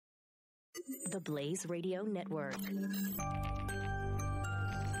The Blaze Radio Network.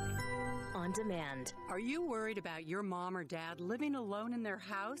 On demand. Are you worried about your mom or dad living alone in their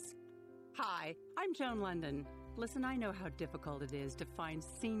house? Hi, I'm Joan London. Listen, I know how difficult it is to find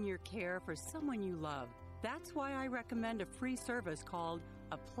senior care for someone you love. That's why I recommend a free service called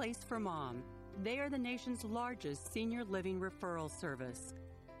A Place for Mom. They are the nation's largest senior living referral service.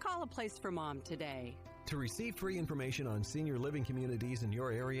 Call A Place for Mom today. To receive free information on senior living communities in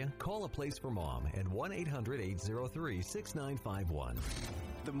your area, call A Place for Mom at 1-800-803-6951.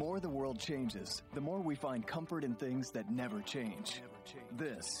 The more the world changes, the more we find comfort in things that never change.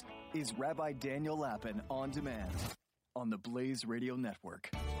 This is Rabbi Daniel Lapin On Demand on the Blaze Radio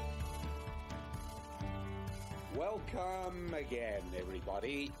Network. Welcome again,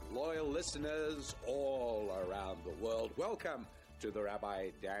 everybody, loyal listeners all around the world. Welcome to the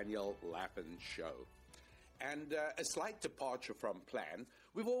Rabbi Daniel Lapin Show. And a slight departure from plan.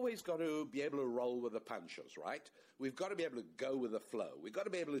 We've always got to be able to roll with the punches, right? We've got to be able to go with the flow. We've got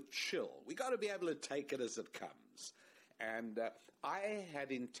to be able to chill. We've got to be able to take it as it comes. And I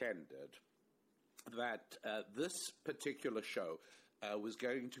had intended that this particular show was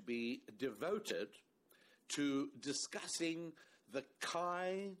going to be devoted to discussing the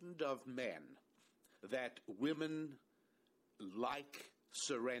kind of men that women like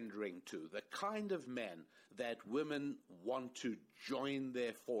surrendering to, the kind of men that women want to join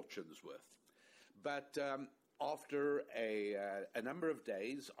their fortunes with. But after a number of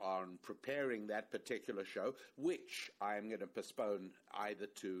days on preparing that particular show, which I'm going to postpone either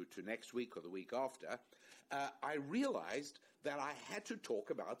to next week or the week after, I realized that I had to talk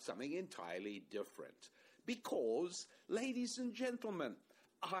about something entirely different. Because, ladies and gentlemen,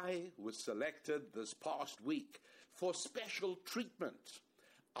 I was selected this past week for special treatment.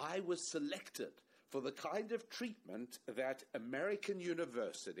 I was selected for the kind of treatment that American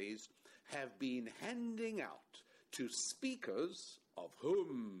universities have been handing out to speakers of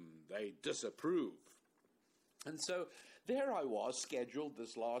whom they disapprove. And so there I was, scheduled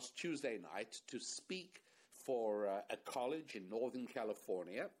this last Tuesday night to speak for a college in Northern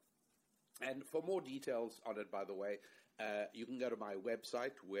California. And for more details on it, by the way, you can go to my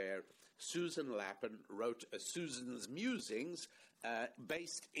website where Susan Lapin wrote Susan's Musings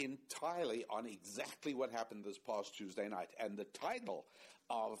based entirely on exactly what happened this past Tuesday night. And the title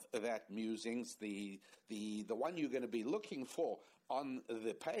of that Musings, the one you're going to be looking for on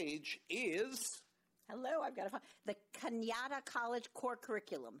the page is... Hello, I've got to find the Kenyatta College Core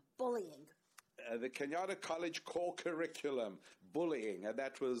Curriculum, Bullying. The Kenyatta College Core Curriculum, Bullying, and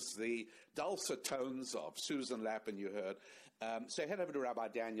that was the dulcet tones of Susan Lapin you heard. So head over to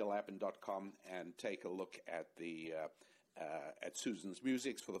RabbiDanielLapin.com and take a look at at Susan's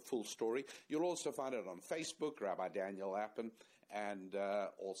Musics for the full story. You'll also find it on Facebook, Rabbi Daniel Lapin, and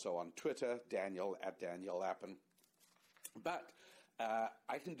also on Twitter, Daniel @DanielLapin. But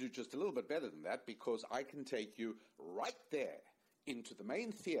I can do just a little bit better than that because I can take you right there into the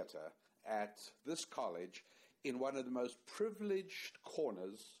main theater at this college in one of the most privileged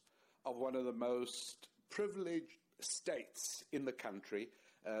corners of one of the most privileged states in the country.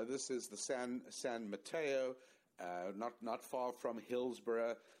 This is the San Mateo, not far from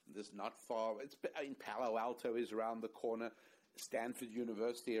Hillsborough. This not far. It's in Palo Alto is around the corner. Stanford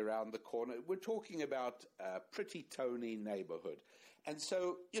University around the corner. We're talking about a pretty Tony neighborhood. And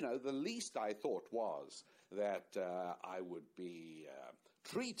so, the least I thought was that I would be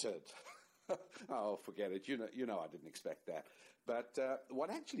treated. Oh, forget it. You know I didn't expect that. But what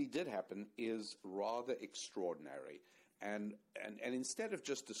actually did happen is rather extraordinary. And instead of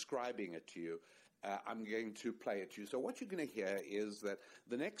just describing it to you, I'm going to play it to you. So what you're going to hear is that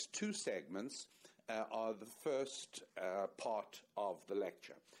the next two segments are the first part of the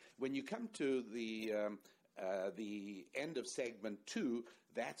lecture. When you come to the end of segment 2,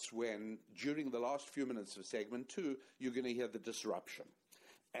 that's when, during the last few minutes of segment 2, you're going to hear the disruption.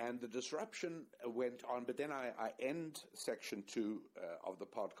 And the disruption went on, but then I end section 2 of the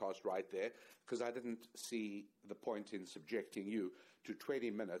podcast right there because I didn't see the point in subjecting you to 20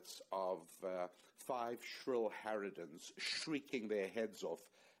 minutes of 5 shrill harridans shrieking their heads off.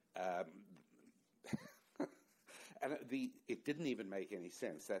 And it didn't even make any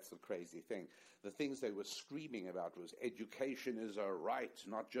sense. That's the crazy thing. The things they were screaming about was education is a right,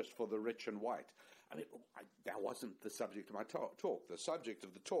 not just for the rich and white. I mean, that wasn't the subject of my talk. The subject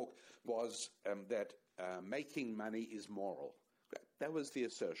of the talk was that making money is moral. That was the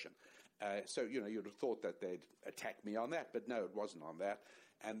assertion. So, you'd have thought that they'd attack me on that, but no, it wasn't on that.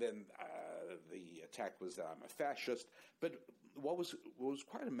 And then the attack was that I'm a fascist. But what was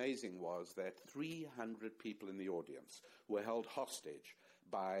quite amazing was that 300 people in the audience were held hostage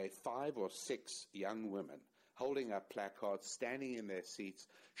by 5 or 6 young women holding up placards, standing in their seats,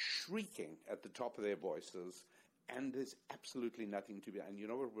 shrieking at the top of their voices, and there's absolutely nothing to be. And you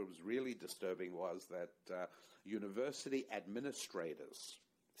know what was really disturbing was that university administrators,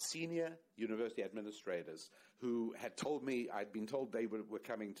 senior university administrators, who had told me, I'd been told they were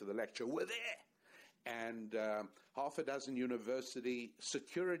coming to the lecture, were there. And half a dozen university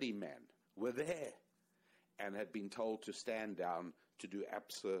security men were there and had been told to stand down to do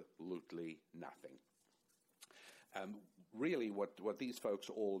absolutely nothing. Really, what these folks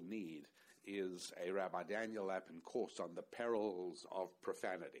all need is a Rabbi Daniel Lapin course on the perils of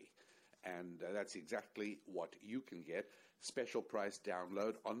profanity. And that's exactly what you can get. Special price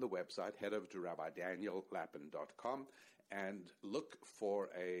download on the website. Head over to RabbiDanielLapin.com and look for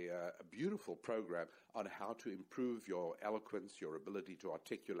a beautiful program on how to improve your eloquence, your ability to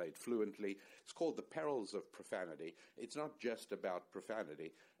articulate fluently. It's called The Perils of Profanity. It's not just about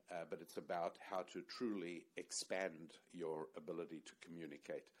profanity, but it's about how to truly expand your ability to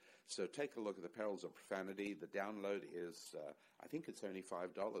communicate. So take a look at The Perils of Profanity. The download is, I think it's only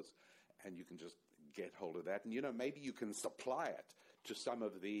 $5, and you can just get hold of that. And, you know, maybe you can supply it to some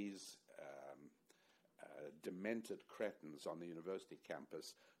of these demented cretins on the university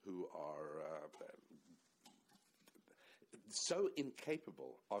campus who are so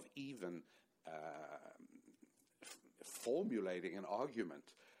incapable of even formulating an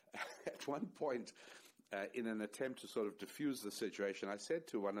argument. At one point, in an attempt to sort of diffuse the situation, I said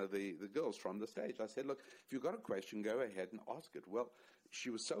to one of the girls from the stage, I said, look, if you've got a question, go ahead and ask it. Well, she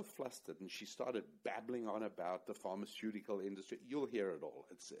was so flustered, and she started babbling on about the pharmaceutical industry. You'll hear it all.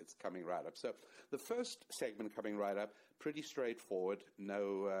 It's coming right up. So the first segment coming right up, pretty straightforward,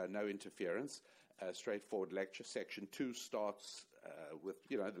 no interference, straightforward lecture. Section 2 starts with,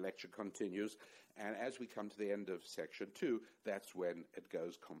 the lecture continues. And as we come to the end of Section 2, that's when it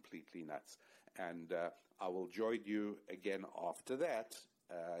goes completely nuts. And I will join you again after that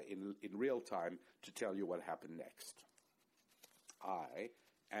in real time to tell you what happened next. I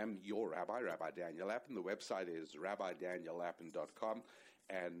am your rabbi, Rabbi Daniel Lapin. The website is RabbiDanielLapin.com.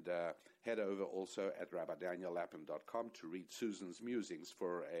 And head over also at RabbiDanielLapin.com to read Susan's musings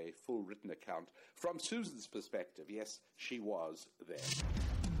for a full written account from Susan's perspective. Yes, she was there.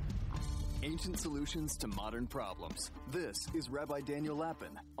 Ancient solutions to modern problems. This is Rabbi Daniel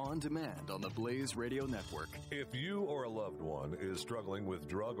Lapin, on demand on the Blaze Radio Network. If you or a loved one is struggling with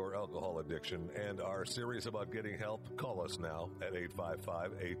drug or alcohol addiction and are serious about getting help, call us now at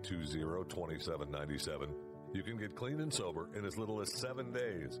 855-820-2797. You can get clean and sober in as little as 7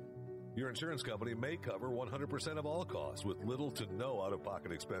 days. Your insurance company may cover 100% of all costs with little to no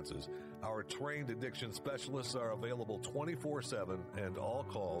out-of-pocket expenses. Our trained addiction specialists are available 24/7 and all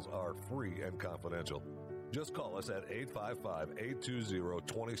calls are free and confidential. Just call us at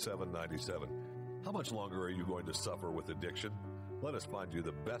 855-820-2797. How much longer are you going to suffer with addiction? Let us find you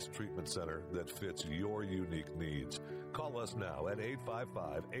the best treatment center that fits your unique needs. Call us now at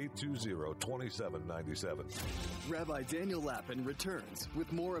 855-820-2797. Rabbi Daniel Lapin returns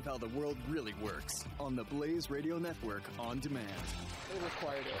with more of how the world really works on the Blaze Radio Network on demand. They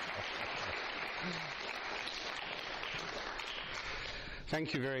required it.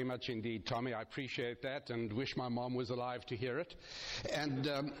 Thank you very much indeed, Tommy. I appreciate that and wish my mom was alive to hear it.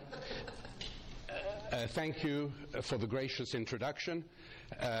 And thank you for the gracious introduction.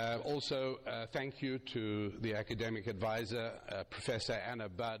 Also, thank you to the academic advisor, Professor Anna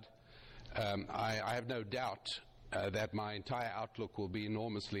Budd. I have no doubt that my entire outlook will be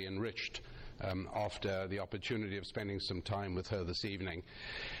enormously enriched after the opportunity of spending some time with her this evening.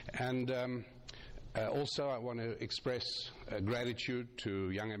 And also, I want to express gratitude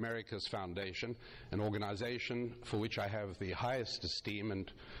to Young America's Foundation, an organization for which I have the highest esteem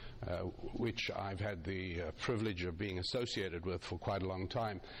and which I've had the privilege of being associated with for quite a long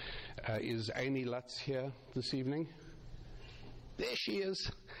time. Is Amy Lutz here this evening? There she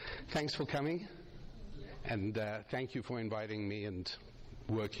is. Thanks for coming. And thank you for inviting me and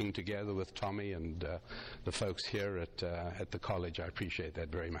working together with Tommy and the folks here at the college. I appreciate that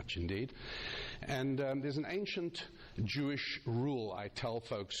very much indeed. And there's an ancient Jewish rule I tell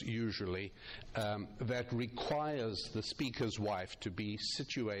folks usually that requires the speaker's wife to be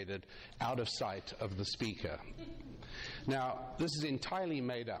situated out of sight of the speaker. Now, this is entirely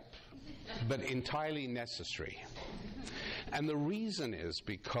made up, but entirely necessary. And the reason is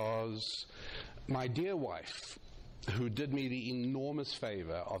because my dear wife, who did me the enormous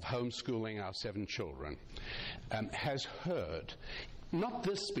favor of homeschooling our 7 children, has heard, not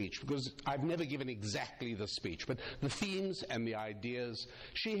this speech, because I've never given exactly the speech, but the themes and the ideas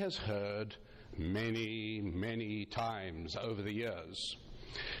she has heard many, many times over the years.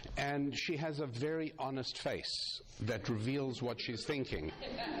 And she has a very honest face that reveals what she's thinking.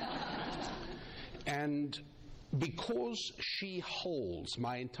 And because she holds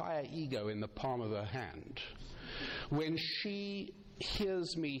my entire ego in the palm of her hand, when she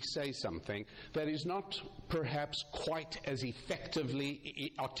hears me say something that is not perhaps quite as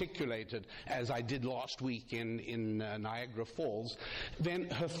effectively articulated as I did last week in Niagara Falls, then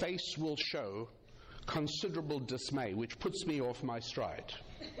her face will show considerable dismay, which puts me off my stride.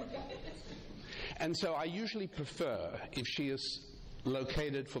 And so I usually prefer, if she is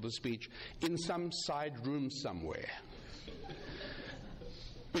located for the speech, in some side room somewhere.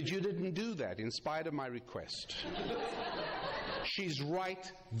 But you didn't do that, in spite of my request. She's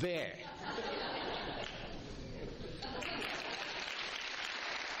right there.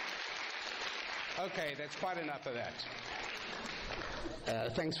 Okay, that's quite enough of that.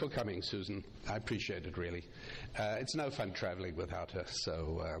 Thanks for coming, Susan. I appreciate it, really. It's no fun traveling without her,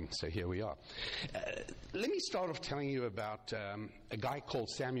 so here we are. Let me start off telling you about a guy called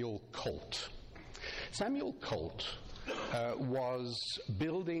Samuel Colt. Samuel Colt was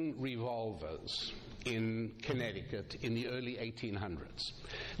building revolvers in Connecticut in the early 1800s.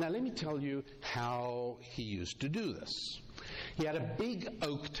 Now, let me tell you how he used to do this. He had a big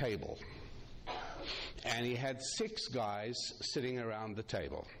oak table, and he had 6 guys sitting around the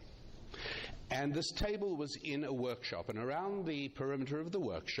table. And this table was in a workshop, and around the perimeter of the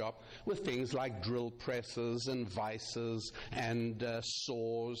workshop were things like drill presses and vices and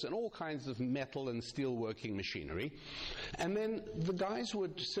saws and all kinds of metal and steel working machinery. And then the guys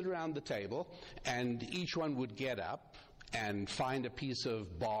would sit around the table, and each one would get up and find a piece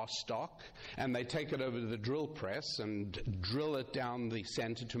of bar stock, and they take it over to the drill press and drill it down the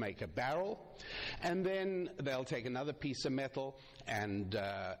center to make a barrel, and then they'll take another piece of metal and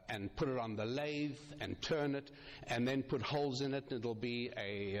put it on the lathe and turn it, and then put holes in it, and it'll be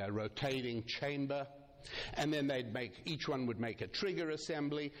a rotating chamber. And then each one would make a trigger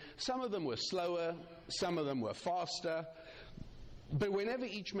assembly. Some of them were slower, some of them were faster, but whenever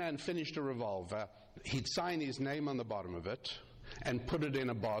each man finished a revolver, he'd sign his name on the bottom of it and put it in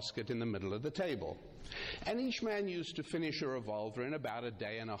a basket in the middle of the table. And each man used to finish a revolver in about a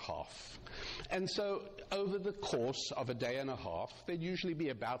day and a half. And so over the course of a day and a half, there'd usually be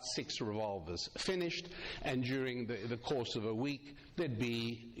about 6 revolvers finished, and during the course of a week, there'd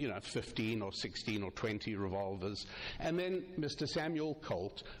be 15 or 16 or 20 revolvers. And then Mr. Samuel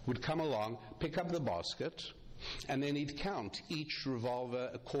Colt would come along, pick up the basket, and then he'd count each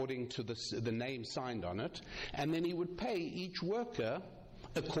revolver according to the name signed on it, and then he would pay each worker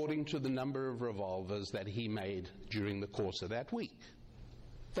according to the number of revolvers that he made during the course of that week.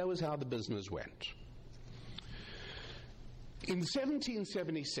 That was how the business went. In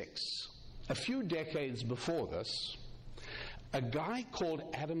 1776, a few decades before this, a guy called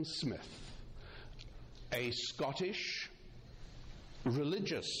Adam Smith, a Scottish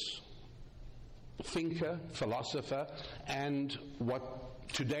religious thinker, philosopher, and what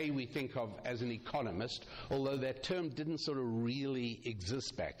today we think of as an economist, although that term didn't sort of really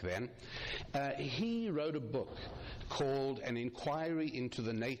exist back then, he wrote a book called An Inquiry into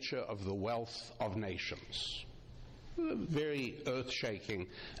the Nature of the Wealth of Nations. A very earth-shaking,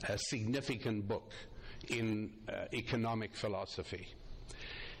 significant book in economic philosophy.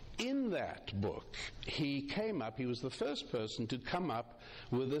 In that book, he was the first person to come up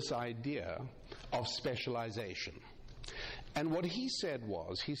with this idea of specialization. And what he said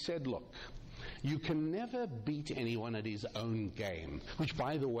was, look, you can never beat anyone at his own game, which,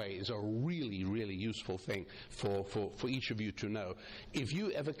 by the way, is a really, really useful thing for each of you to know. If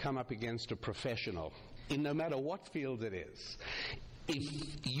you ever come up against a professional, in no matter what field it is,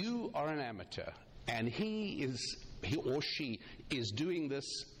 if you are an amateur and he or she is doing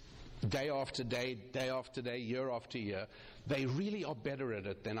this day after day, year after year, they really are better at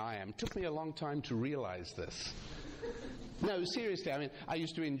it than I am. It took me a long time to realize this. No, seriously, I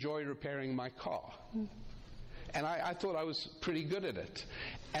used to enjoy repairing my car. And I thought I was pretty good at it.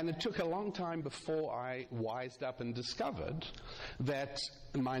 And it took a long time before I wised up and discovered that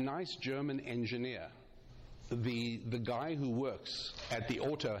my nice German engineer, the guy who works at the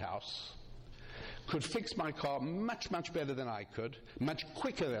auto house, could fix my car much, much better than I could, much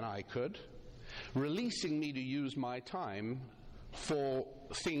quicker than I could, releasing me to use my time for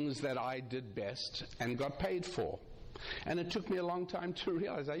things that I did best and got paid for. And it took me a long time to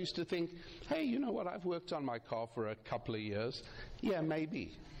realize. I used to think, hey, you know what, I've worked on my car for a couple of years. Yeah,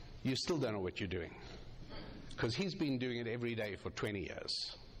 maybe. You still don't know what you're doing. Because he's been doing it every day for 20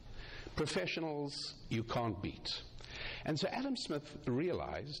 years. Professionals, you can't beat. And so Adam Smith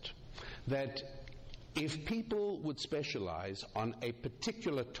realized that if people would specialize on a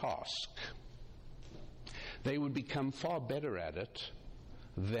particular task, they would become far better at it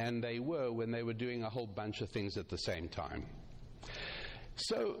than they were when they were doing a whole bunch of things at the same time.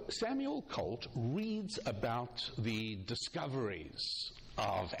 So Samuel Colt reads about the discoveries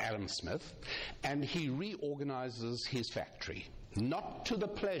of Adam Smith, and he reorganizes his factory, not to the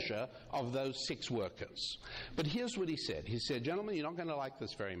pleasure of those 6 workers. But here's what he said. He said, gentlemen, you're not going to like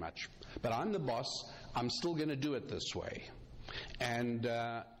this very much, but I'm the boss. I'm still going to do it this way. And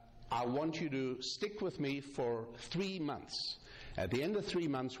I want you to stick with me for 3 months. At the end of 3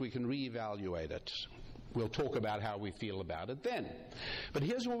 months, we can reevaluate it. We'll talk about how we feel about it then. But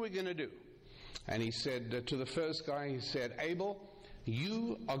here's what we're going to do. And he said to the first guy, he said, Abel,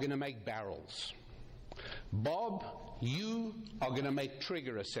 you are going to make barrels. Bob, you are going to make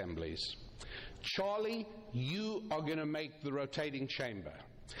trigger assemblies. Charlie, you are going to make the rotating chamber.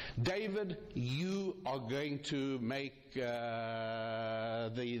 David, you are going to make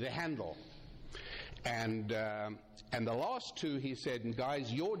the handle. And the last 2, he said,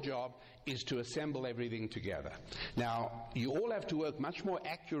 guys, your job is to assemble everything together. Now, you all have to work much more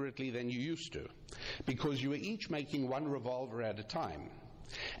accurately than you used to, because you were each making 1 revolver at a time.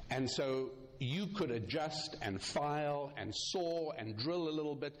 And so you could adjust and file and saw and drill a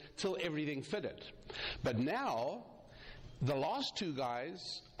little bit till everything fitted. But now, the last 2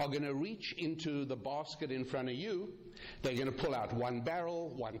 guys are going to reach into the basket in front of you. They're going to pull out 1 barrel,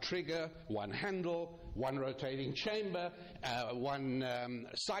 1 trigger, 1 handle, 1 rotating chamber, 1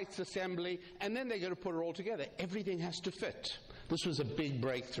 sights assembly, and then they're going to put it all together. Everything has to fit. This was a big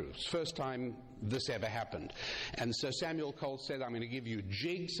breakthrough. It's the first time this ever happened. And so Samuel Colt said, I'm going to give you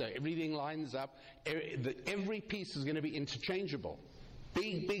jigs so everything lines up. Every piece is going to be interchangeable.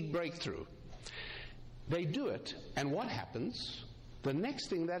 Big, big breakthrough. They do it, and what happens? The next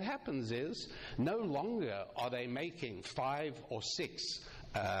thing that happens is no longer are they making 5 or 6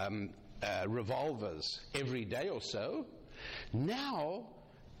 revolvers every day or so. Now,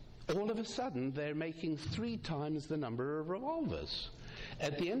 all of a sudden, they're making 3 times the number of revolvers.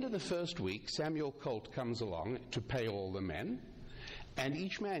 At the end of the first week, Samuel Colt comes along to pay all the men, and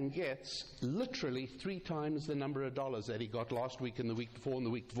each man gets literally 3 times the number of dollars that he got last week and the week before and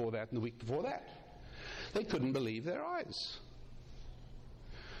the week before that and the week before that. They couldn't believe their eyes.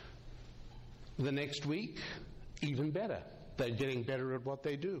 The next week, even better. They're getting better at what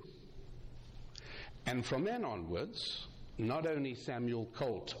they do. And from then onwards, not only Samuel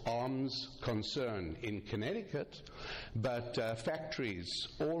Colt arms concern in Connecticut, but factories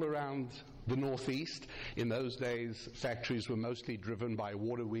all around the Northeast. In those days, factories were mostly driven by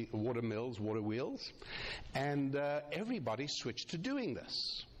water mills, water wheels, and everybody switched to doing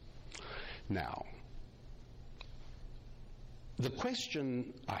this. Now, the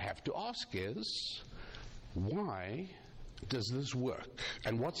question I have to ask is, why does this work?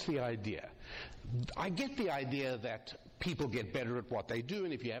 And what's the idea? I get the idea that people get better at what they do,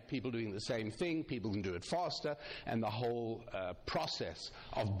 and if you have people doing the same thing, people can do it faster, and the whole process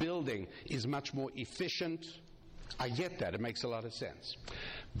of building is much more efficient. I get that. It makes a lot of sense.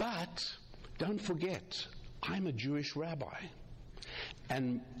 But don't forget, I'm a Jewish rabbi,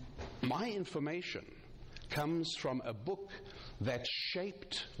 and my information comes from a book that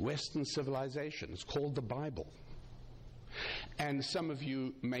shaped Western civilization. It's called the Bible. And some of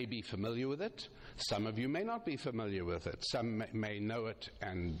you may be familiar with it. Some of you may not be familiar with it. Some may know it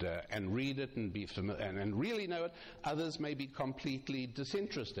and read it and be and really know it. Others may be completely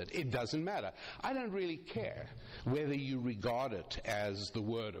disinterested. It doesn't matter. I don't really care whether you regard it as the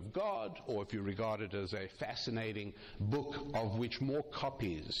Word of God or if you regard it as a fascinating book of which more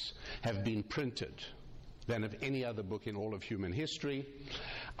copies have been printed than of any other book in all of human history.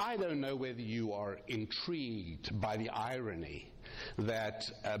 I don't know whether you are intrigued by the irony that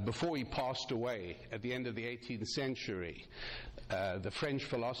before he passed away at the end of the 18th century, the French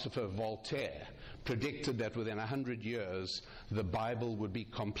philosopher Voltaire predicted that within 100 years the Bible would be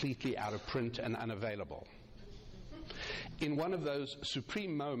completely out of print and unavailable. In one of those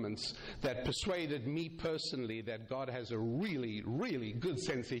supreme moments that persuaded me personally that God has a really, really good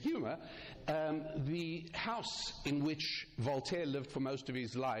sense of humor, the house in which Voltaire lived for most of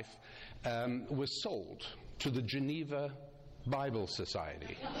his life was sold to the Geneva Bible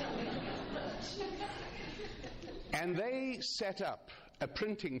Society. And they set up a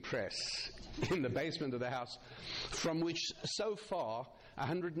printing press in the basement of the house from which so far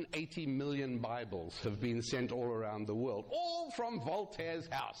 180 million Bibles have been sent all around the world, all from Voltaire's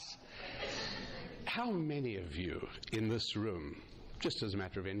house. How many of you in this room, just as a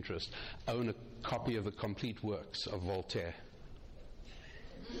matter of interest, own a copy of the complete works of Voltaire?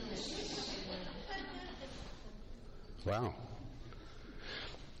 Wow.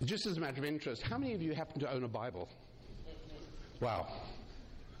 Just as a matter of interest, how many of you happen to own a Bible? Wow.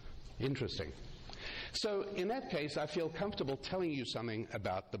 Interesting. So in that case, I feel comfortable telling you something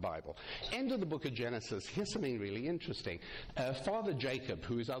about the Bible. End of the book of Genesis, here's something really interesting. Father Jacob,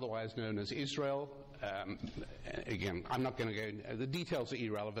 who is otherwise known as Israel, again, I'm not going to go into the details, are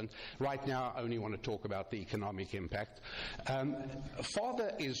irrelevant. Right now, I only want to talk about the economic impact.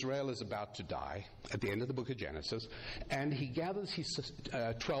 Father Israel is about to die at the end of the book of Genesis, and he gathers his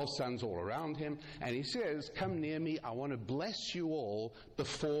 12 sons all around him, and he says, "Come near me, I want to bless you all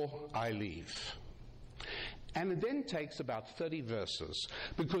before I leave." And it then takes about 30 verses,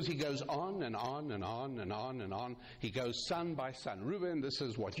 because he goes on and on and on and on and on. He goes son by son. Reuben, this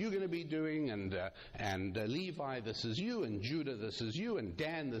is what you're going to be doing, and Levi, this is you, and Judah, this is you, and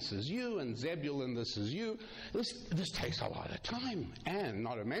Dan, this is you, and Zebulun, this is you. This takes a lot of time, and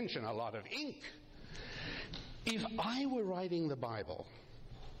not to mention a lot of ink. If I were writing the Bible,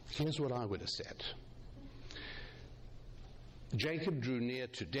 here's what I would have said. Jacob drew near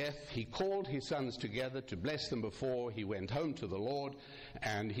to death. He called his sons together to bless them before he went home to the Lord.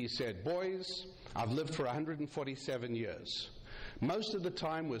 And he said, "Boys, I've lived for 147 years. Most of the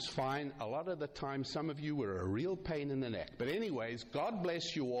time was fine. A lot of the time, some of you were a real pain in the neck. But anyways, God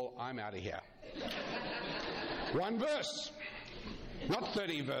bless you all. I'm out of here." One verse, not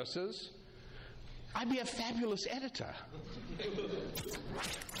 30 verses. I'd be a fabulous editor.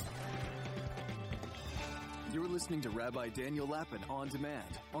 You're listening to Rabbi Daniel Lapin On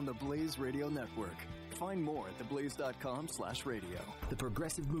Demand on the Blaze Radio Network. Find more at theblaze.com/radio. The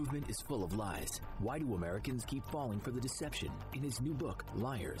progressive movement is full of lies. Why do Americans keep falling for the deception? In his new book,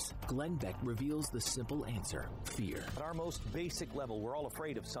 Liars, Glenn Beck reveals the simple answer: fear. At our most basic level, we're all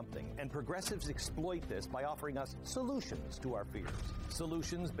afraid of something, and progressives exploit this by offering us solutions to our fears.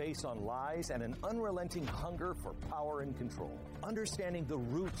 Solutions based on lies and an unrelenting hunger for power and control. Understanding the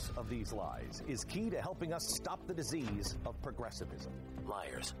roots of these lies is key to helping us stop the disease of progressivism.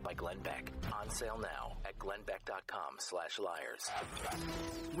 Liars by Glenn Beck. On sale now at glennbeck.com/liars.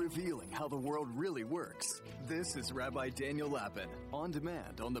 Revealing how the world really works. This is Rabbi Daniel Lapin On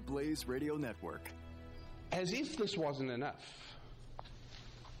Demand on the Blaze Radio Network. As if this wasn't enough,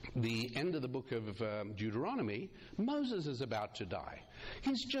 the end of the book of Deuteronomy, Moses is about to die.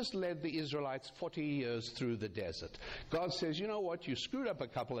 He's just led the Israelites 40 years through the desert. God says, "You know what, you screwed up a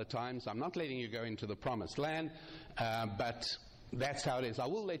couple of times. I'm not letting you go into the promised land, but that's how it is. I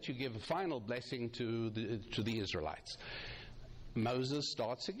will let you give a final blessing to the Israelites." Moses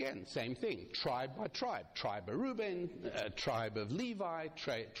starts again, same thing, tribe by tribe. Tribe of Reuben, tribe of Levi,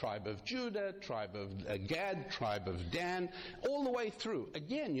 tribe of Judah, tribe of Gad, tribe of Dan, all the way through.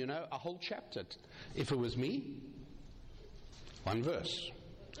 Again, a whole chapter. If it was me, one verse.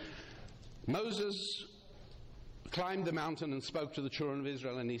 Moses climbed the mountain and spoke to the children of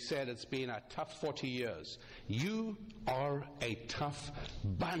Israel, and he said, "It's been a tough 40 years. You are a tough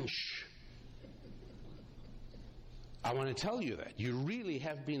bunch. I want to tell you that. You really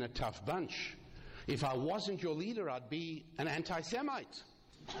have been a tough bunch. If I wasn't your leader, I'd be an anti-Semite."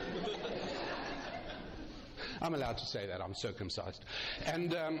 I'm allowed to say that. I'm circumcised. And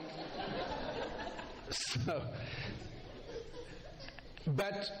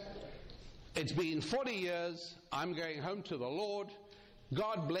but it's been 40 years. I'm going home to the Lord.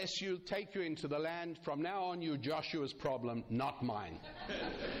 God bless you, take you into the land. From now on, you're Joshua's problem, not mine.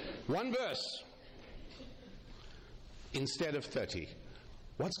 One verse instead of 30.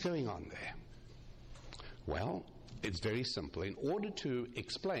 What's going on there? Well, it's very simple. In order to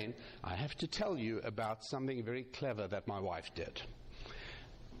explain, I have to tell you about something very clever that my wife did.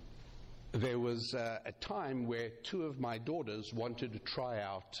 There was a time where two of my daughters wanted to try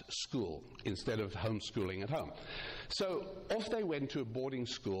out school instead of homeschooling at home. So off they went to a boarding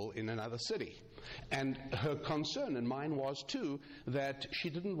school in another city. And her concern, and mine was too, that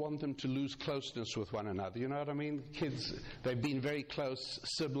she didn't want them to lose closeness with one another. You know what I mean? Kids, they've been very close,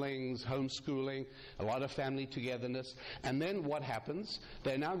 siblings, homeschooling, a lot of family togetherness. And then what happens?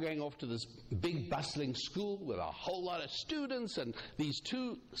 They're now going off to this big bustling school with a whole lot of students, and these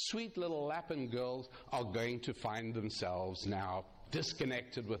two sweet little Lapin girls are going to find themselves now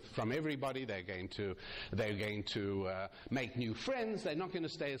disconnected from everybody. They're going to make new friends. They're not going to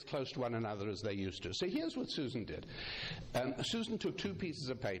stay as close to one another as they used to. So here's what Susan did. Susan took two pieces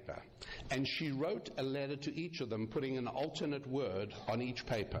of paper, and she wrote a letter to each of them, putting an alternate word on each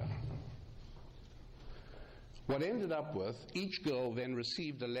paper. What ended up with, each girl then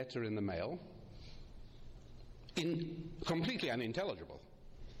received a letter in the mail, completely unintelligible,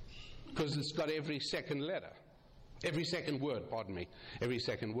 because it's got every second letter Every second word, pardon me, every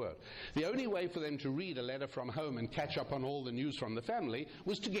second word. The only way for them to read a letter from home and catch up on all the news from the family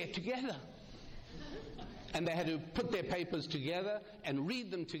was to get together. And they had to put their papers together and read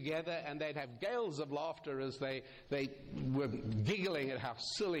them together, and they'd have gales of laughter as they were giggling at how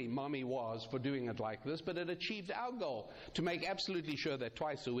silly Mommy was for doing it like this, but it achieved our goal, to make absolutely sure that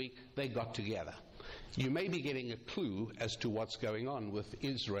twice a week they got together. You may be getting a clue as to what's going on with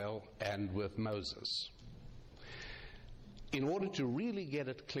Israel and with Moses. In order to really get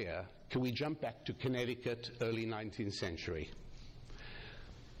it clear, can we jump back to Connecticut, early 19th century?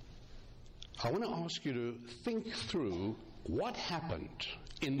 I want to ask you to think through what happened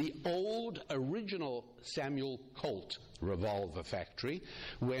in the old original Samuel Colt revolver factory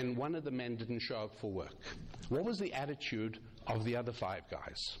when one of the men didn't show up for work. What was the attitude of the other 5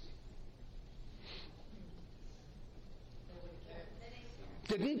 guys?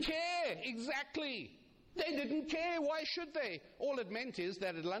 Didn't care, exactly. They didn't care. Why should they? All it meant is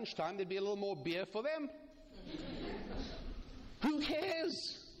that at lunchtime there'd be a little more beer for them. Who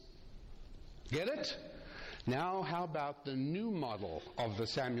cares? Get it? Now, how about the new model of the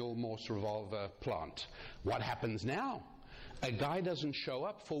Samuel Morse revolver plant? What happens now? A guy doesn't show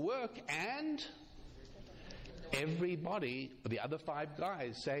up for work, and everybody, the other 5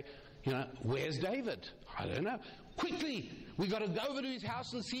 guys, say, where's David? I don't know. Quickly, we got to go over to his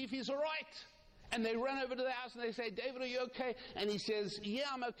house and see if he's all right. And they run over to the house and they say, David, are you okay? And he says, yeah,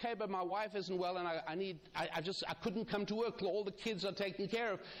 I'm okay, but my wife isn't well and I couldn't come to work. All the kids are taken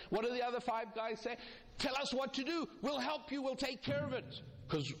care of. What do the other 5 guys say? Tell us what to do. We'll help you. We'll take care of it.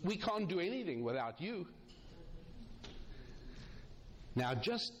 Because we can't do anything without you. Now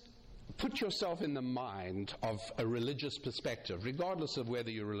just put yourself in the mind of a religious perspective, regardless of whether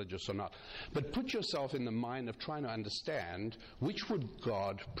you're religious or not. But put yourself in the mind of trying to understand, which would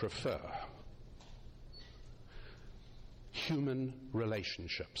God prefer? Human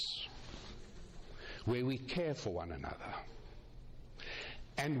relationships, where we care for one another,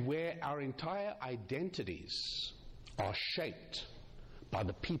 and where our entire identities are shaped by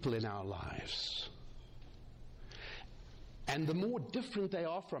the people in our lives. And the more different they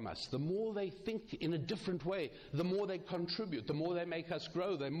are from us, the more they think in a different way, the more they contribute, the more they make us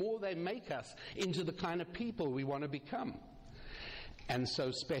grow, the more they make us into the kind of people we want to become. And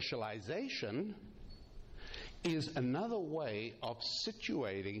so specialization is another way of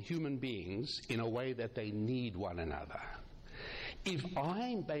situating human beings in a way that they need one another. If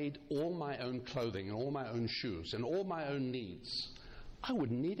I made all my own clothing and all my own shoes and all my own needs, I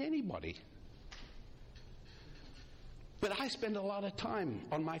wouldn't need anybody. But I spend a lot of time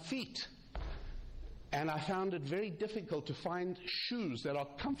on my feet, and I found it very difficult to find shoes that are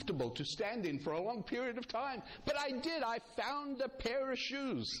comfortable to stand in for a long period of time. But I did. I found a pair of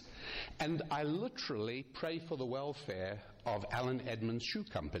shoes. And I literally pray for the welfare of Allen Edmonds Shoe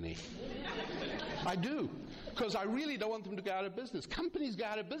Company. I do. Because I really don't want them to go out of business. Companies go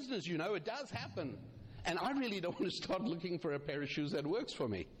out of business, it does happen. And I really don't want to start looking for a pair of shoes that works for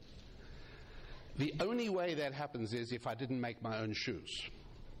me. The only way that happens is if I didn't make my own shoes.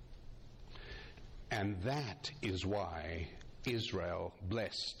 And that is why Israel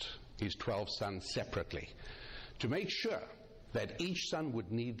blessed his 12 sons separately, to make sure that each son would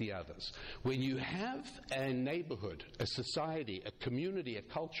need the others. When you have a neighborhood, a society, a community, a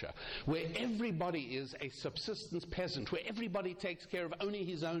culture, where everybody is a subsistence peasant, where everybody takes care of only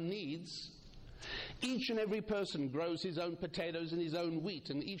his own needs, each and every person grows his own potatoes and his own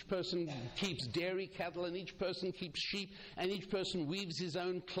wheat, and each person keeps dairy cattle, and each person keeps sheep, and each person weaves his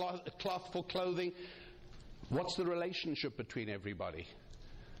own cloth for clothing. What's the relationship between everybody?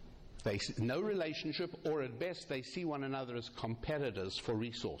 No relationship, or at best they see one another as competitors for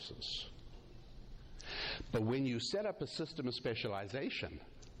resources. But when you set up a system of specialization,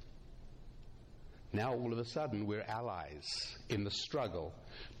 now all of a sudden we're allies in the struggle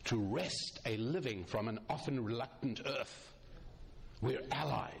to wrest a living from an often reluctant earth. We're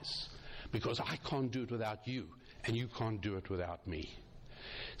allies because I can't do it without you and you can't do it without me.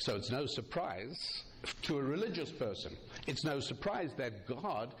 So it's no surprise to a religious person, it's no surprise that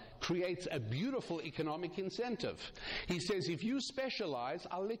God creates a beautiful economic incentive. He says, if you specialize,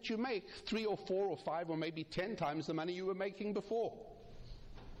 I'll let you make 3 or 4 or 5 or maybe 10 times the money you were making before.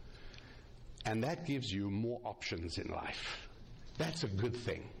 And that gives you more options in life. That's a good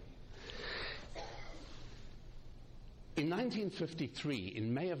thing. In 1953,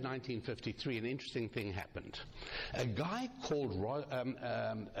 in May of 1953, an interesting thing happened. A guy called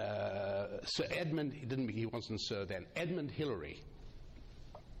Sir Edmund, he wasn't Sir then, Edmund Hillary,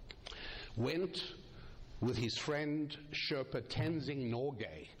 went with his friend Sherpa Tenzing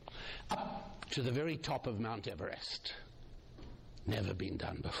Norgay up to the very top of Mount Everest. Never been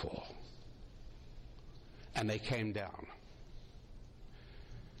done before. And they came down.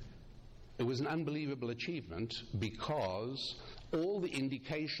 It was an unbelievable achievement because all the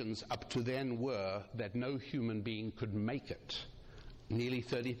indications up to then were that no human being could make it. Nearly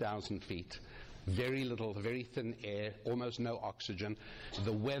 30,000 feet, very little, very thin air, almost no oxygen.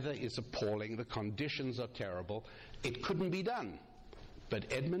 The weather is appalling, the conditions are terrible. It couldn't be done. But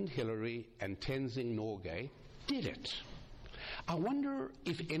Edmund Hillary and Tenzing Norgay did it. I wonder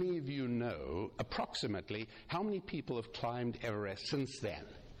if any of you know approximately how many people have climbed Everest since then.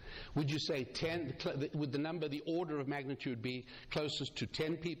 Would you say 10? Would the number, the order of magnitude be closest to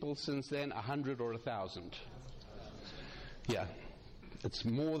 10 people since then, 100 or 1,000? Yeah, it's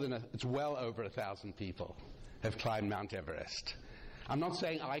well over 1,000 people have climbed Mount Everest. I'm not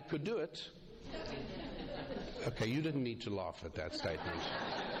saying I could do it. Okay, you didn't need to laugh at that statement.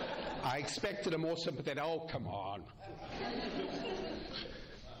 I expected a more sympathetic, oh, come on.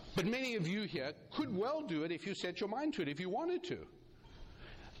 But many of you here could well do it if you set your mind to it, if you wanted to.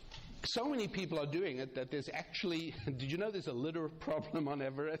 So many people are doing it that there's actually, did you know there's a litter problem on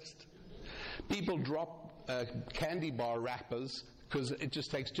Everest? People drop candy bar wrappers because it just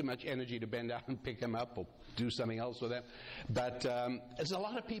takes too much energy to bend down and pick them up or do something else with them. But there's a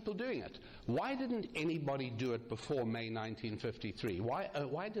lot of people doing it. Why didn't anybody do it before May 1953?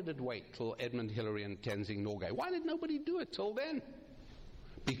 Why did it wait till Edmund Hillary and Tenzing Norgay? Why did nobody do it till then?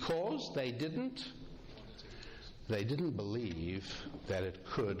 Because they didn't believe that it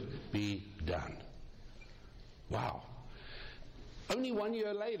could be done. Wow. Only 1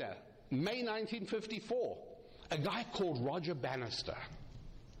 year later, May 1954, a guy called Roger Bannister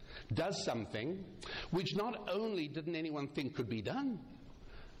does something which not only didn't anyone think could be done,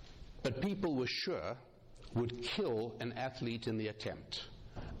 but people were sure would kill an athlete in the attempt.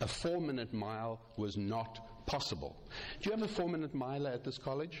 A 4-minute mile was not possible. Do you have a 4-minute miler at this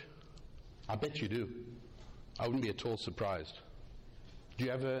college? I bet you do. I wouldn't be at all surprised. Do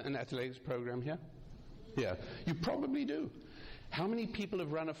you have an athletics program here? Yeah, you probably do. How many people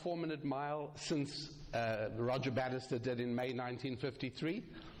have run a 4-minute mile since Roger Bannister did in May 1953?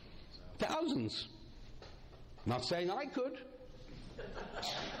 Thousands. Not saying I could.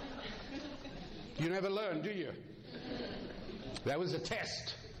 You never learn, do you? That was a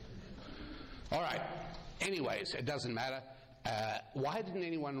test. All right. Anyways, it doesn't matter. Why didn't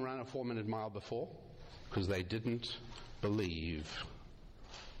anyone run a 4-minute mile before? Because they didn't believe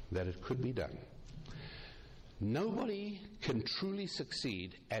that it could be done. Nobody can truly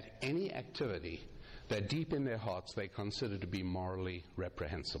succeed at any activity that deep in their hearts they consider to be morally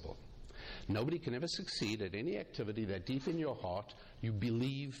reprehensible. Nobody can ever succeed at any activity that deep in your heart you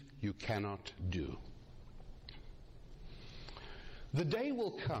believe you cannot do. The day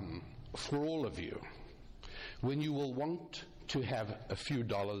will come for all of you when you will want to have a few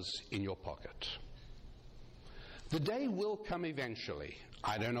dollars in your pocket. The day will come eventually.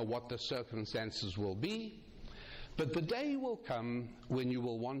 I don't know what the circumstances will be, but the day will come when you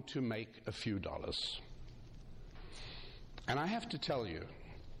will want to make a few dollars. And I have to tell you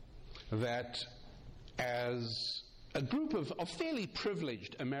that as a group of fairly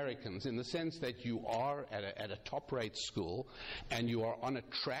privileged Americans, in the sense that you are at a top-rate school and you are on a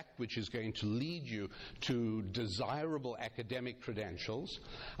track which is going to lead you to desirable academic credentials,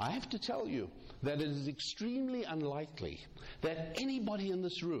 I have to tell you that it is extremely unlikely that anybody in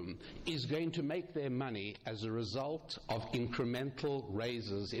this room is going to make their money as a result of incremental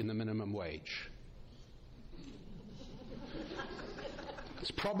raises in the minimum wage.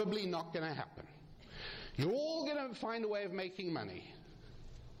 It's probably not going to happen. You're all going to find a way of making money.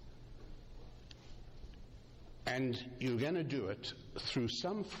 And you're going to do it through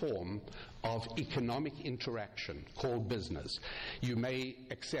some form of economic interaction called business. You may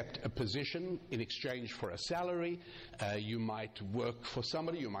accept a position in exchange for a salary. You might work for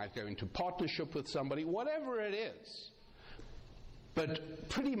somebody. You might go into partnership with somebody. Whatever it is. But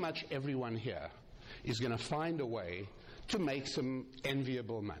pretty much everyone here is going to find a way to make some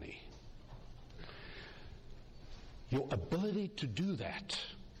enviable money. Your ability to do that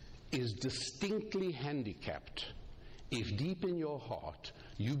is distinctly handicapped if deep in your heart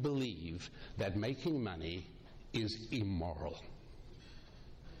you believe that making money is immoral.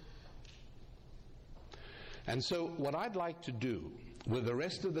 And so what I'd like to do with the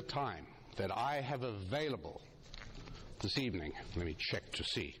rest of the time that I have available this evening, let me check to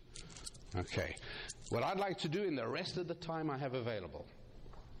see. Okay. What I'd like to do in the rest of the time I have available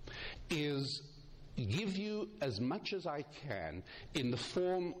is give you as much as I can in the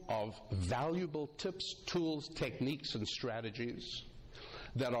form of valuable tips, tools, techniques, and strategies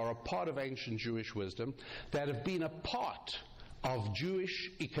that are a part of ancient Jewish wisdom, that have been a part of Jewish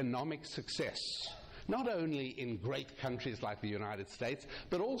economic success, not only in great countries like the United States,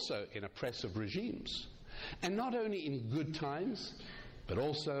 but also in oppressive regimes. And not only in good times, but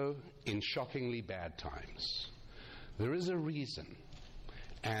also in shockingly bad times. There is a reason,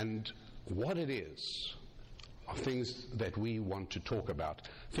 and what it is are things that we want to talk about,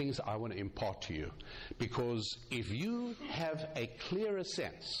 things I want to impart to you. Because if you have a clearer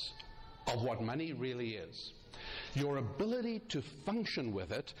sense of what money really is, your ability to function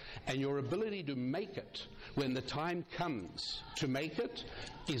with it and your ability to make it when the time comes to make it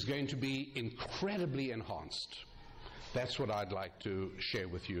is going to be incredibly enhanced. That's what I'd like to share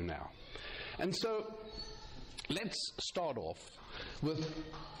with you now. And so let's start off with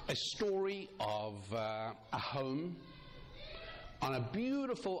a story of a home on a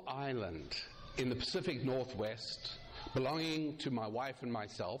beautiful island in the Pacific Northwest belonging to my wife and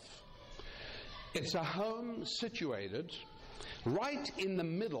myself. It's a home situated right in the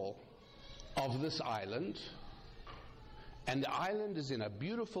middle of this island, and the island is in a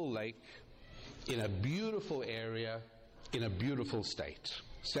beautiful lake, in a beautiful area, in a beautiful state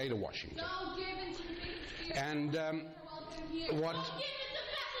of Washington. And what...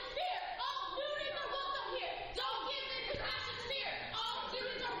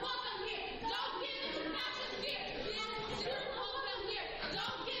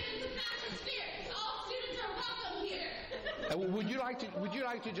 Would you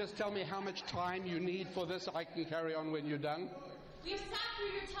like to just tell me how much time you need for this? I can carry on when you're done. We've sat through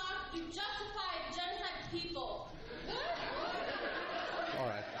your talk. You justify genocide of people. All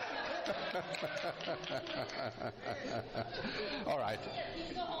right. All right.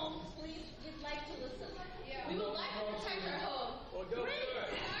 Please go home, please. We'd like to listen. We would like to protect our home.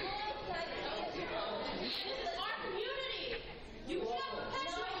 This is our community. You cannot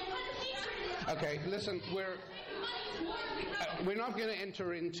perpetuate any kind of hatred. Okay, listen, we're not going to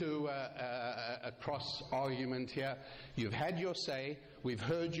enter into a cross argument here. You've had your say. We've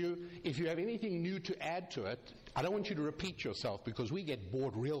heard you. If you have anything new to add to it, I don't want you to repeat yourself because we get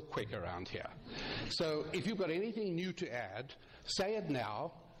bored real quick around here. So if you've got anything new to add, say it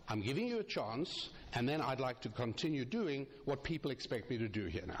now. I'm giving you a chance, and then I'd like to continue doing what people expect me to do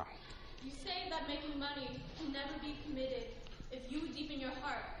here now. You say that making money can never be committed if you deep in your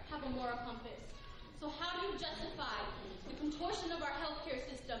heart have a moral compass. So how do you justify the contortion of our healthcare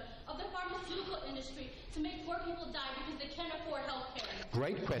system, of the pharmaceutical industry, to make poor people die because they can't afford healthcare?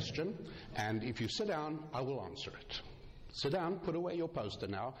 Great question, and if you sit down, I will answer it. Sit down, put away your poster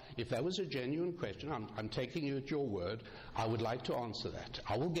now. If that was a genuine question, I'm taking you at your word, I would like to answer that.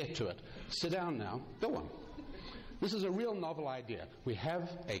 I will get to it. Sit down now. Go on. This is a real novel idea. We have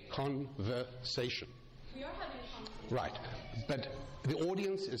a conversation. We are having a conversation. Right, but the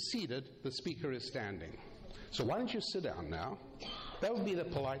audience is seated, the speaker is standing. So why don't you sit down now? That would be the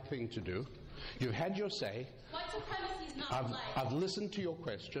polite thing to do. You've had your say. White supremacy is not polite. I've listened to your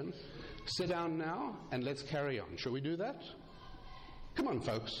question. Sit down now and let's carry on. Shall we do that? Come on,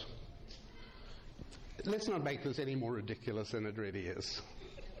 folks. Let's not make this any more ridiculous than it really is.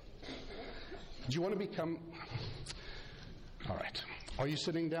 Do you want to become... All right. Are you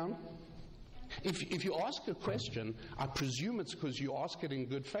sitting down? If you ask a question, I presume it's because you ask it in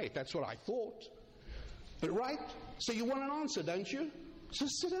good faith. That's what I thought. But right? So you want an answer, don't you? So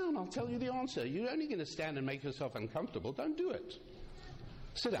sit down, I'll tell you the answer. You're only going to stand and make yourself uncomfortable. Don't do it.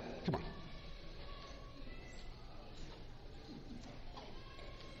 Sit down, come on.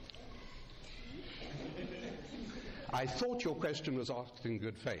 I thought your question was asked in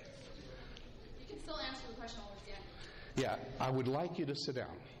good faith. You can still answer the question while we're standing. Yeah, I would like you to sit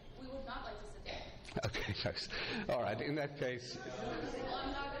down. We would not like to sit down. Okay, thanks. All right, in that case... Well,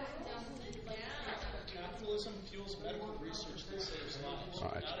 I'm not going to sit down since you'd like to sit down. Capitalism fuels medical research that saves lives.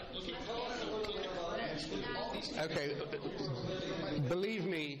 All right. Okay, believe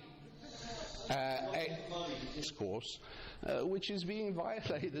me, a discourse which is being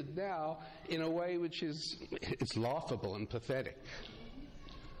violated now in a way which is it's laughable and pathetic.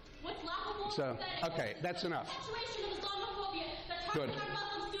 What's laughable So, and pathetic? okay, that's enough. Perpetuation of Islamophobia that Good. targets our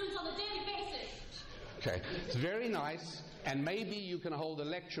Muslim students on a daily basis. Okay, it's very nice, and maybe you can hold a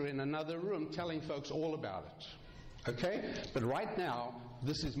lecture in another room telling folks all about it. Okay? But right now,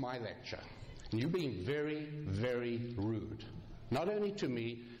 this is my lecture. And you're being very, very rude. Not only to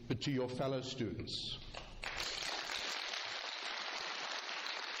me, but to your fellow students.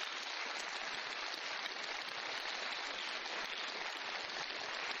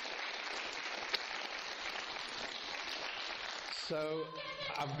 So,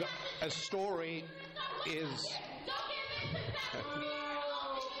 I've got a story is...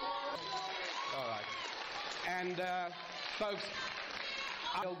 All right. And, folks,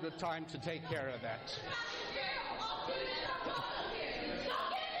 I'll have the time to take care of that.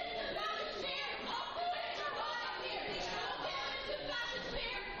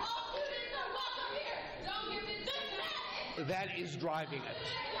 That is driving it.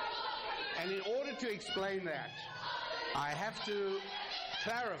 And in order to explain that, I have to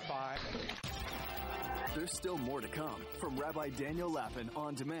clarify. There's still more to come from Rabbi Daniel Lapin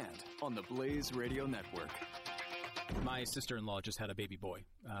On Demand on the Blaze Radio Network. My sister-in-law just had a baby boy,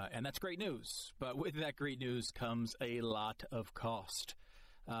 and that's great news. But with that great news comes a lot of cost.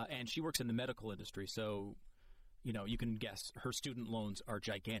 And she works in the medical industry, so, you know, you can guess her student loans are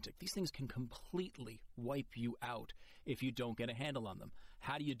gigantic. These things can completely wipe you out if you don't get a handle on them.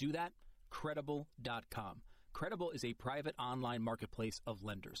 How do you do that? Credible.com. Credible is a private online marketplace of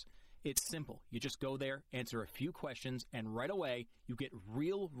lenders. It's simple. You just go there, answer a few questions, and right away you get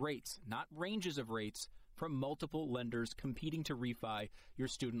real rates, not ranges of rates, from multiple lenders competing to refi your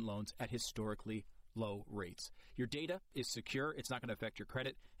student loans at historically low rates. Your data is secure. It's not going to affect your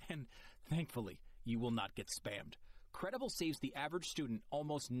credit. And thankfully, you will not get spammed. Credible saves the average student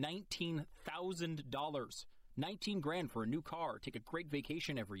almost $19,000. 19 grand for a new car. Take a great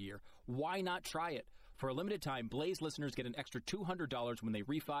vacation every year. Why not try it? For a limited time, Blaze listeners get an extra $200 when they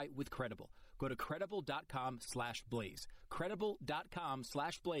refi with Credible. Go to credible.com/blaze.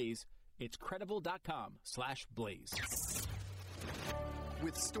 Credible.com/blaze. It's credible.com/blaze.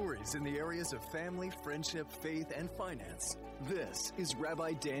 With stories in the areas of family, friendship, faith, and finance, this is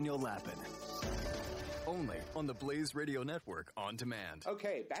Rabbi Daniel Lapin. Only on the Blaze Radio Network On Demand.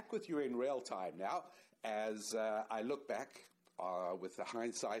 Okay, back with you in real time now as I look back with the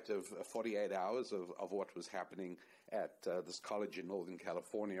hindsight of 48 hours of what was happening at this college in Northern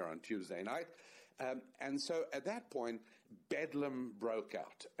California on Tuesday night. And so at that point, bedlam broke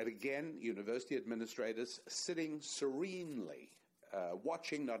out. And again, university administrators sitting serenely,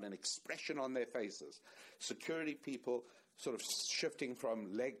 watching, not an expression on their faces. Security people sort of shifting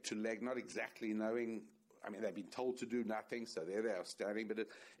from leg to leg, not exactly knowing. I mean, they've been told to do nothing, so there they are standing. But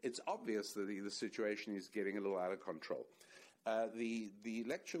it's obvious that the situation is getting a little out of control. The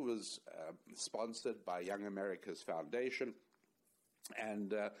lecture was sponsored by Young America's Foundation,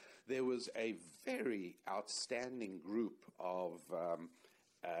 and there was a very outstanding group of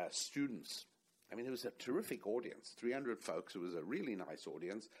students. I mean, it was a terrific audience, 300 folks. It was a really nice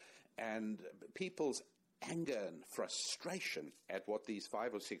audience, and people's anger and frustration at what these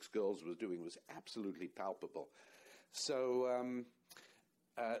 5 or 6 girls were doing was absolutely palpable. So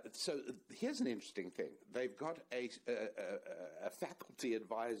here's an interesting thing. They've got a faculty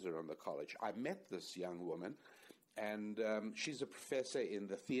advisor on the college. I met this young woman, and she's a professor in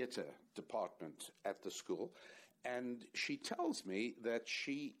the theater department at the school. And she tells me that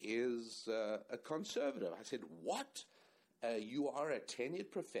she is a conservative. I said, what? You are a tenured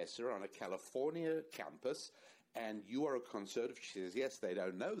professor on a California campus, and you are a conservative? She says, yes, they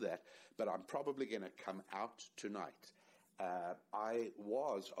don't know that, but I'm probably going to come out tonight. I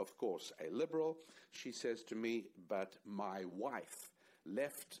was, of course, a liberal, she says to me, but my wife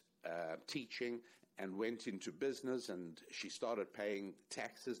left teaching and went into business, and she started paying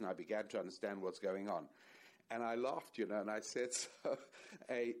taxes, and I began to understand what's going on. And I laughed, and I said, so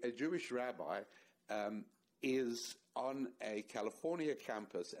a Jewish rabbi is on a California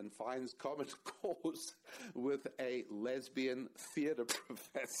campus and finds common cause with a lesbian theater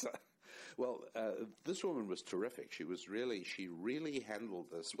professor. Well, this woman was terrific. She really handled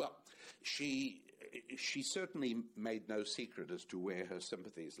this well. She certainly made no secret as to where her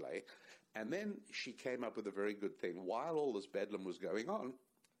sympathies lay. And then she came up with a very good thing. While all this bedlam was going on,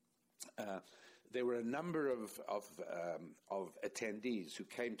 there were a number of attendees who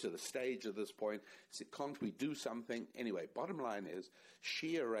came to the stage at this point, said, can't we do something? Anyway, bottom line is,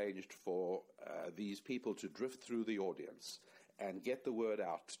 she arranged for these people to drift through the audience and get the word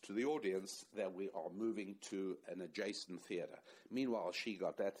out to the audience that we are moving to an adjacent theater. Meanwhile, she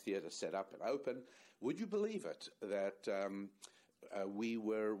got that theater set up and open. Would you believe it that we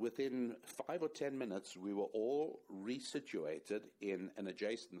were within 5 or 10 minutes, we were all resituated in an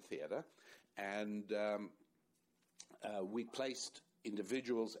adjacent theater, and we placed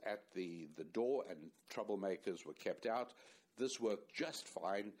individuals at the door, and troublemakers were kept out. This worked just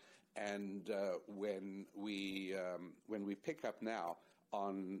fine. And when we pick up now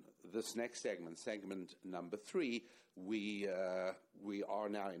on this next segment number 3, we are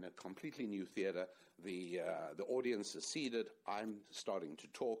now in a completely new theater. The audience is seated. I'm starting to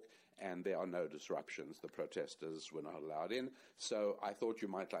talk, and there are no disruptions. The protesters were not allowed in. So I thought you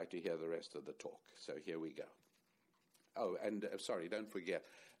might like to hear the rest of the talk. So here we go. Oh, and sorry, don't forget,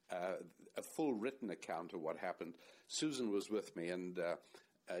 a full written account of what happened. Susan was with me, and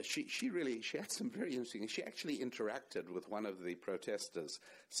she had some very interesting. She actually interacted with one of the protesters,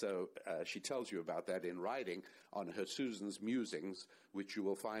 so she tells you about that in writing on her Susan's Musings, which you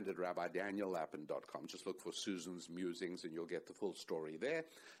will find at RabbiDanielLappin.com. Just look for Susan's Musings, and you'll get the full story there.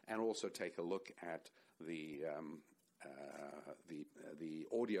 And also take a look at the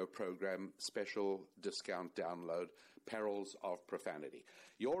audio program, special discount download, Perils of Profanity.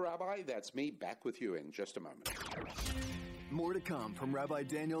 Your Rabbi, that's me, back with you in just a moment. More to come from Rabbi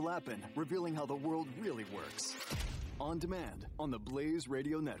Daniel Lappin, revealing how the world really works. On demand on the Blaze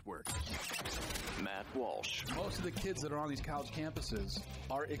Radio Network. Matt Walsh. Most of the kids that are on these college campuses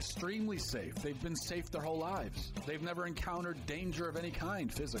are extremely safe. They've been safe their whole lives. They've never encountered danger of any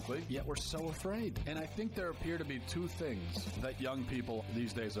kind physically, yet we're so afraid. And I think there appear to be two things that young people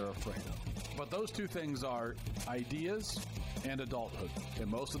these days are afraid of. But those two things are ideas and adulthood. And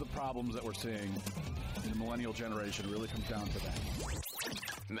most of the problems that we're seeing in the millennial generation really comes down to that.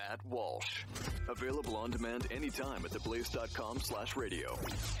 Matt Walsh. Available on demand anytime at theblaze.com/radio.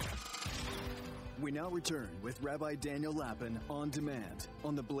 We now return with Rabbi Daniel Lappin on demand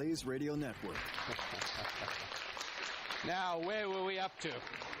on the Blaze Radio Network. Now, where were we up to?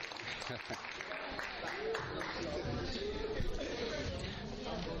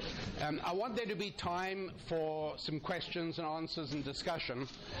 I want there to be time for some questions and answers and discussion.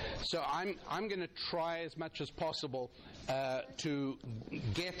 So I'm going to try as much as possible to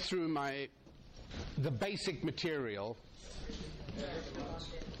get through the basic material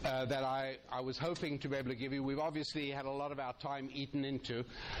that I was hoping to be able to give you. We've obviously had a lot of our time eaten into,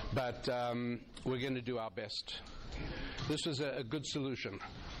 but we're going to do our best. This was a good solution.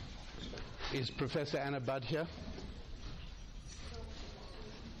 Is Professor Anna Budd here?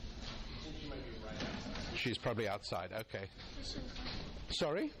 She's probably outside. Okay.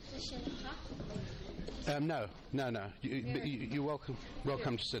 Sorry? No. You're welcome.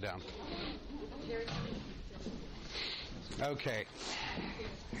 Welcome to sit down. Okay.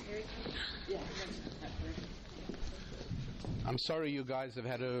 I'm sorry you guys have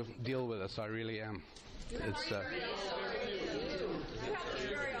had to deal with us. I really am. It's.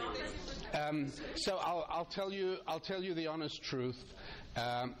 So I'll tell you the honest truth.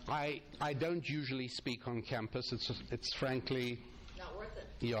 I don't usually speak on campus. It's frankly not worth it.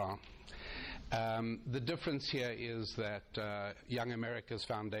 Yeah. The difference here is that Young America's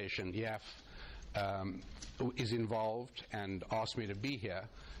Foundation, YAF, is involved and asked me to be here,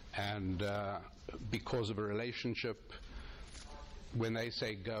 and because of a relationship, when they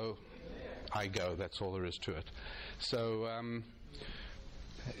say go, I go. That's all there is to it. So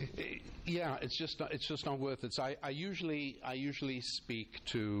yeah, it's just not worth it. So I usually speak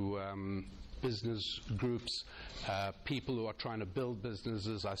to business groups, people who are trying to build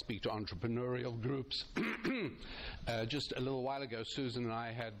businesses. I speak to entrepreneurial groups. Just a little while ago, Susan and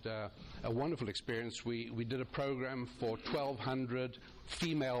I had a wonderful experience. We did a program for 1,200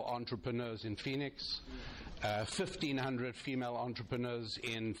 female entrepreneurs in Phoenix, 1,500 female entrepreneurs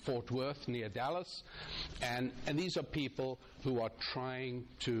in Fort Worth near Dallas, and these are people who are trying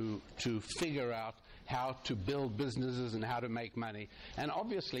to figure out how to build businesses and how to make money. And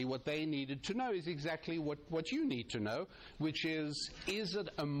obviously what they needed to know is exactly what you need to know, which is it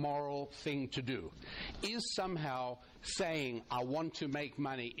a moral thing to do? Is somehow saying, I want to make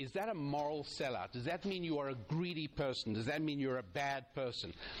money, is that a moral sellout? Does that mean you are a greedy person? Does that mean you're a bad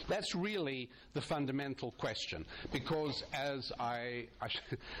person? That's really the fundamental question. Because as I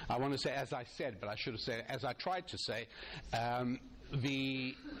want to say as I said, but I should have said as I tried to say,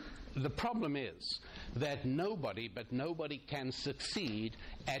 the problem is that nobody can succeed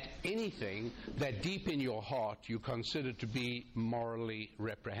at anything that deep in your heart you consider to be morally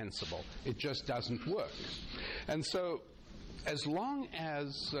reprehensible. It just doesn't work. And so as long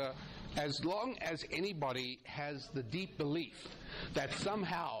as anybody has the deep belief that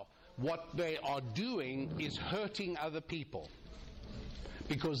somehow what they are doing is hurting other people,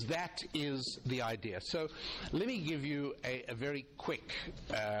 because that is the idea. So let me give you a very quick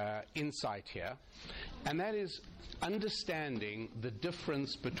insight here, and that is understanding the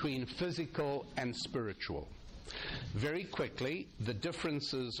difference between physical and spiritual. Very quickly, the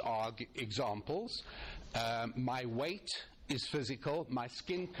differences are examples. My weight is physical. My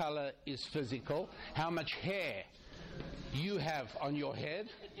skin color is physical. How much hair you have on your head?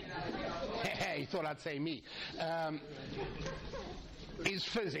 You thought I'd say me. Is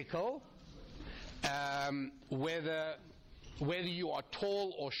physical. Whether you are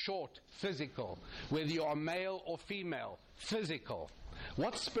tall or short, physical. Whether you are male or female, physical.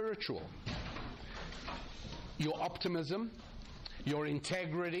 What's spiritual? Your optimism, your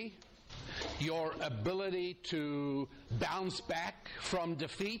integrity, your ability to bounce back from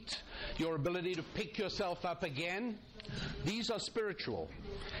defeat, your ability to pick yourself up again. These are spiritual.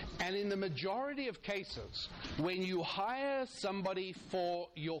 And in the majority of cases, when you hire somebody for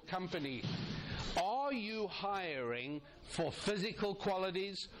your company, are you hiring for physical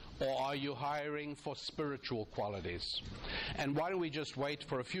qualities or are you hiring for spiritual qualities? And why don't we just wait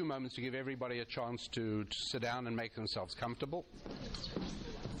for a few moments to give everybody a chance to sit down and make themselves comfortable.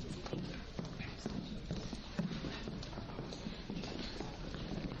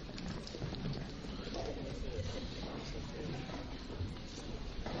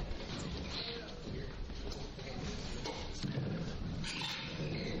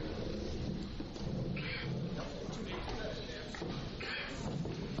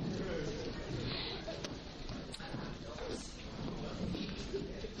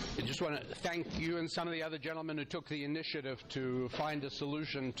 I want to thank you and some of the other gentlemen who took the initiative to find a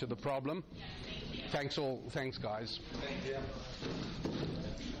solution to the problem. Thanks all. Thanks, guys. Thank you.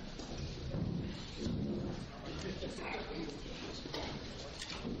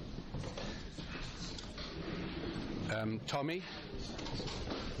 Tommy?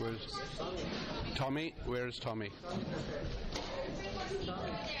 Where's Tommy? Where's Tommy?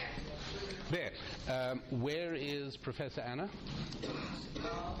 There. Where is Professor Anna?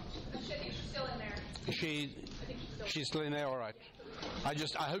 She's still in there. She's still in there, all right. I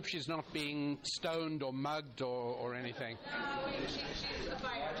hope she's not being stoned or mugged or anything. No, she's a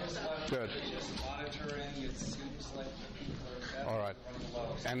fighter. Good. Just monitoring. It seems like people are all right.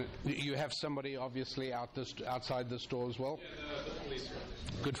 And you have somebody obviously outside this door as well? Yeah, the police are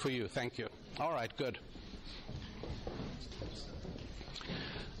there. Good for you. Thank you. All right, good.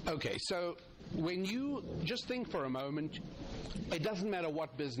 Okay, so when you just think for a moment, it doesn't matter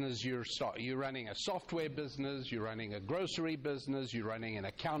what business you're running a software business, you're running a grocery business, you're running an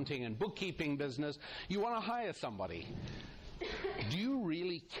accounting and bookkeeping business, you want to hire somebody. Do you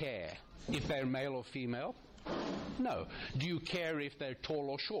really care if they're male or female? No. Do you care if they're tall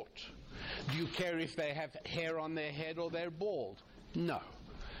or short? Do you care if they have hair on their head or they're bald? No.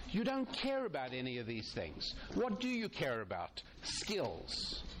 You don't care about any of these things. What do you care about?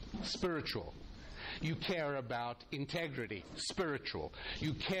 Skills, spiritual. You care about integrity, spiritual.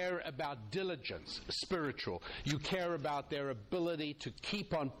 You care about diligence, spiritual. You care about their ability to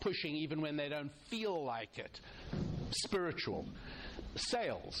keep on pushing even when they don't feel like it, spiritual.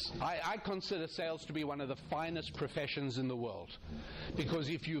 Sales. I consider sales to be one of the finest professions in the world, because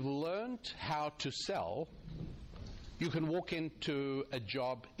if you've learned how to sell, you can walk into a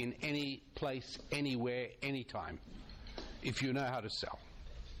job in any place, anywhere, anytime, if you know how to sell.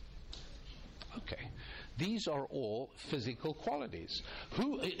 Okay. These are all physical qualities.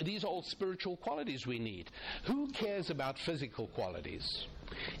 These are all spiritual qualities we need. Who cares about physical qualities?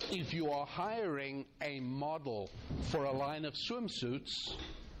 If you are hiring a model for a line of swimsuits,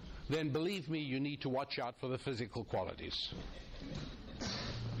 then believe me, you need to watch out for the physical qualities.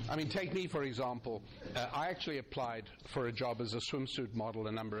 I mean, take me, for example. I actually applied for a job as a swimsuit model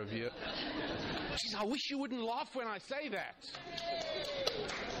a number of years. Jeez, I wish you wouldn't laugh when I say that.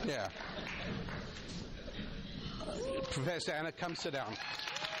 Yeah. Professor Anna, come sit down.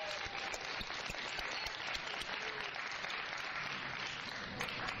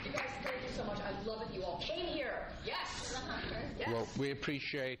 You guys, thank you so much. I love that you all came here. Yes. Yes. Well, we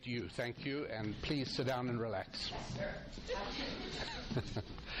appreciate you. Thank you. And please sit down and relax. Yes,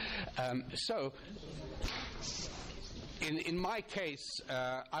 sir. So, in my case,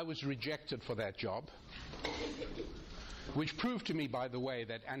 I was rejected for that job, which proved to me, by the way,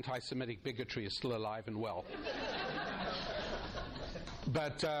 that anti-Semitic bigotry is still alive and well.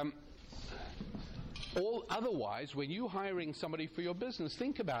 But otherwise, when you're hiring somebody for your business,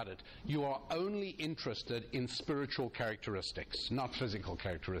 think about it. You are only interested in spiritual characteristics, not physical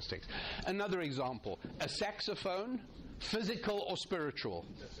characteristics. Another example, a saxophone, physical or spiritual?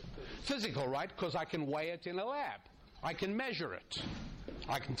 Physical, right? Because I can weigh it in a lab. I can measure it.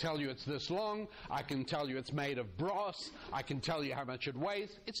 I can tell you it's this long. I can tell you it's made of brass. I can tell you how much it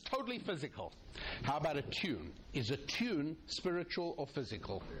weighs. It's totally physical. How about a tune? Is a tune spiritual or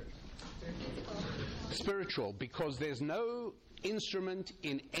physical? Spiritual, because there's no instrument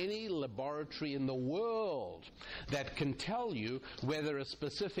in any laboratory in the world that can tell you whether a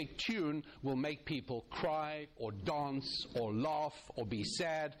specific tune will make people cry or dance or laugh or be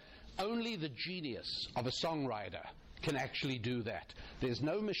sad. Only the genius of a songwriter can actually do that. There's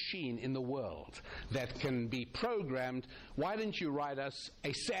no machine in the world that can be programmed. Why didn't you write us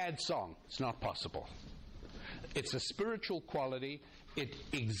a sad song? It's not possible. It's a spiritual quality. It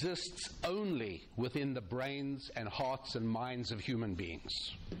exists only within the brains and hearts and minds of human beings.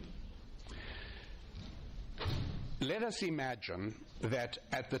 Let us imagine that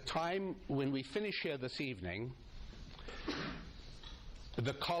at the time when we finish here this evening,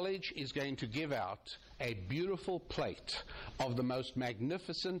 the college is going to give out a beautiful plate of the most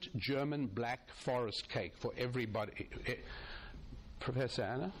magnificent German Black Forest cake for everybody. Professor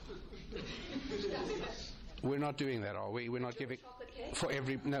Anna? We're not doing that, are we? We're not giving for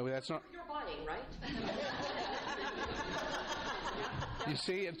every. No, that's not. You're buying, right? You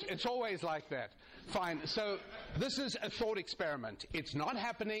see, it's always like that. Fine. So this is a thought experiment. It's not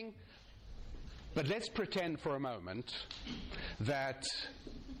happening, but let's pretend for a moment that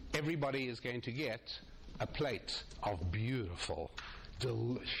everybody is going to get a plate of beautiful,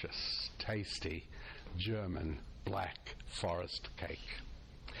 delicious, tasty German Black Forest cake.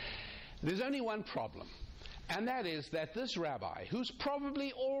 There's only one problem, and that is that this rabbi, who's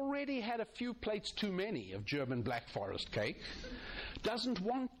probably already had a few plates too many of German Black Forest cake, doesn't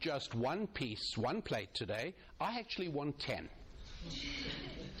want just one piece, one plate today. I actually want 10.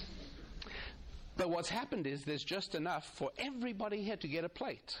 But what's happened is there's just enough for everybody here to get a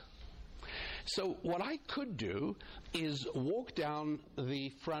plate. So what I could do is walk down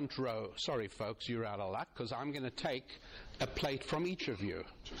the front row. Sorry, folks, you're out of luck, because I'm going to take a plate from each of you.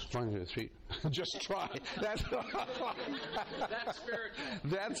 1, 2, 3. Just try. That's spiritual.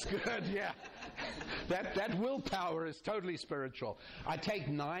 That's good, yeah. That willpower is totally spiritual. I take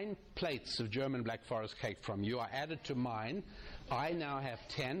 9 plates of German Black Forest cake from you. I add it to mine. I now have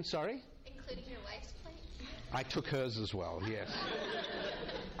 10. Sorry? Including your wife's plate? I took hers as well, yes.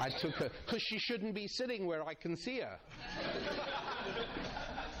 I took her, because she shouldn't be sitting where I can see her.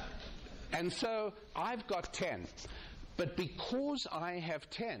 And so I've got 10. But because I have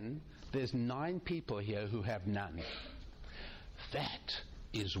 10, there's 9 people here who have none. That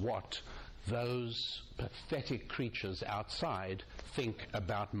is what those pathetic creatures outside think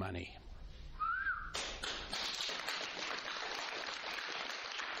about money.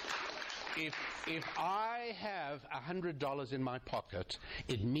 If I have $100 in my pocket,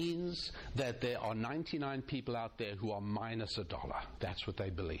 it means that there are 99 people out there who are minus $1. That's what they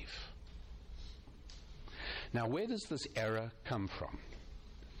believe. Now, where does this error come from?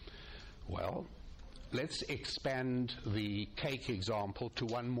 Well, let's expand the cake example to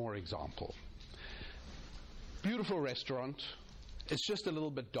one more example. Beautiful restaurant. It's just a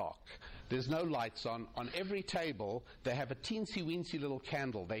little bit dark. There's no lights on. On every table, they have a teensy-weensy little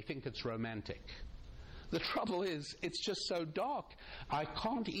candle. They think it's romantic. The trouble is, it's just so dark. I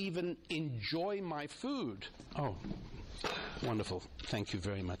can't even enjoy my food. Oh, wonderful. Thank you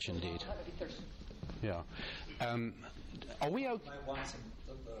very much indeed. Yeah. Are we okay?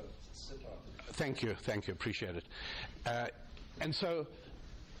 Thank you. Appreciate it. And so,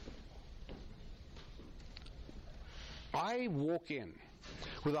 I walk in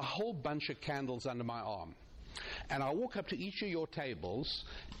with a whole bunch of candles under my arm. And I walk up to each of your tables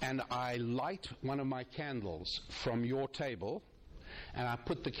and I light one of my candles from your table and I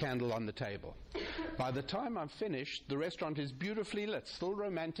put the candle on the table. By the time I'm finished, the restaurant is beautifully lit, still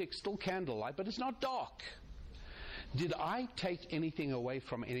romantic, still candlelight, but it's not dark. Did I take anything away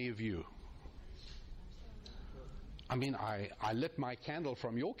from any of you? I mean, I lit my candle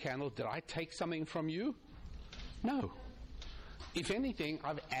from your candle. Did I take something from you? No. If anything,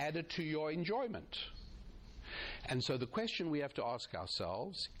 I've added to your enjoyment. And so the question we have to ask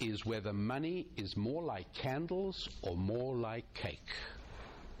ourselves is whether money is more like candles or more like cake.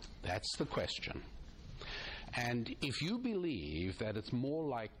 That's the question. And if you believe that it's more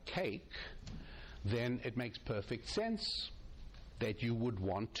like cake, then it makes perfect sense that you would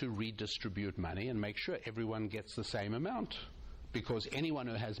want to redistribute money and make sure everyone gets the same amount. Because anyone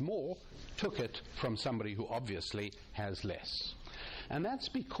who has more took it from somebody who obviously has less. And that's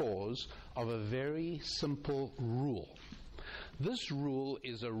because of a very simple rule. This rule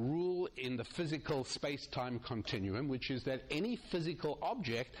is a rule in the physical space-time continuum, which is that any physical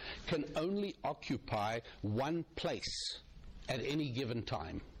object can only occupy one place at any given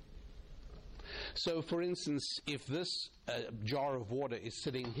time. So, for instance, if this jar of water is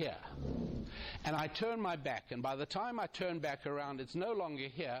sitting here, and I turn my back, and by the time I turn back around, it's no longer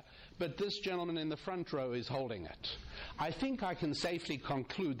here, but this gentleman in the front row is holding it, I think I can safely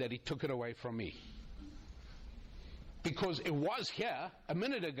conclude that he took it away from me. Because it was here a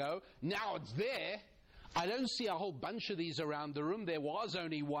minute ago, now it's there. I don't see a whole bunch of these around the room. There was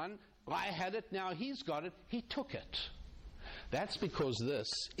only one. I had it, now he's got it. He took it. That's because this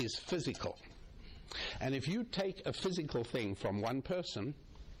is physical. And if you take a physical thing from one person,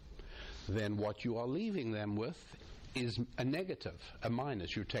 then what you are leaving them with is a negative, a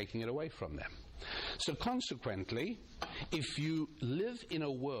minus. You're taking it away from them. So consequently, if you live in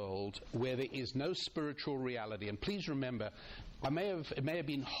a world where there is no spiritual reality, and please remember, it may have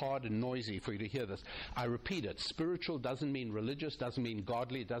been hard and noisy for you to hear this. I repeat it. Spiritual doesn't mean religious, doesn't mean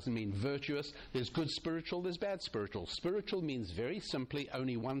godly, it doesn't mean virtuous. There's good spiritual, there's bad spiritual. Spiritual means very simply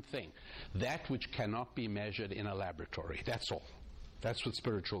only one thing. That which cannot be measured in a laboratory. That's all. That's what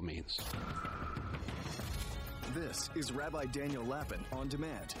spiritual means. This is Rabbi Daniel Lapin On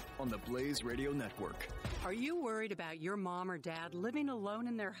Demand on the Blaze Radio Network. Are you worried about your mom or dad living alone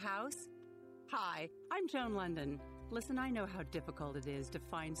in their house? Hi, I'm Joan London. Listen, I know how difficult it is to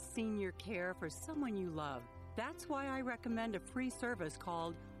find senior care for someone you love. That's why I recommend a free service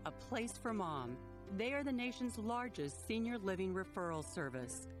called A Place for Mom. They are the nation's largest senior living referral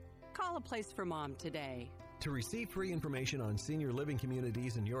service. Call A Place for Mom today. To receive free information on senior living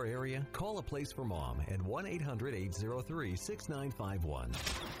communities in your area, call A Place for Mom at 1-800-803-6951.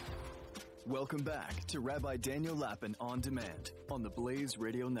 Welcome back to Rabbi Daniel Lapin On Demand on the Blaze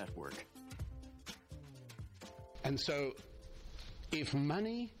Radio Network. And so, if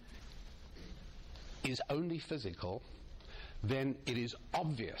money is only physical, then it is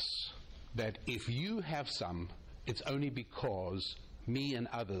obvious that if you have some, it's only because me and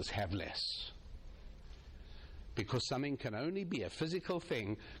others have less. Because something can only be, a physical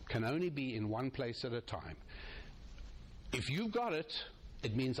thing can only be in one place at a time. If you've got it,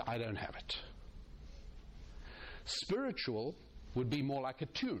 it means I don't have it. Spiritual would be more like a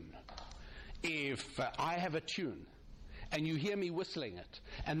tune. If I have a tune and you hear me whistling it,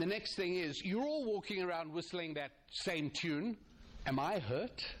 and the next thing is you're all walking around whistling that same tune, am I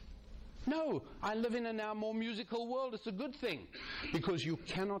hurt? No, I live in a now more musical world. It's a good thing, because you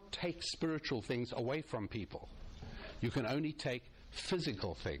cannot take spiritual things away from people. You can only take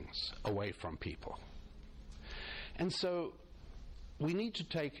physical things away from people. And so we need to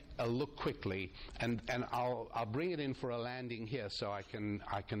take a look quickly, and I'll bring it in for a landing here so I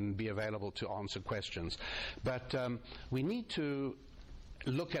can be available to answer questions. But we need to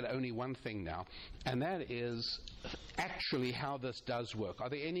look at only one thing now, and that is actually how this does work. Are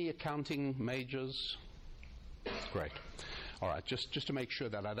there any accounting majors? Great. All right, just to make sure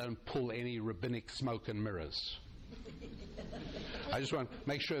that I don't pull any rabbinic smoke and mirrors. I just want to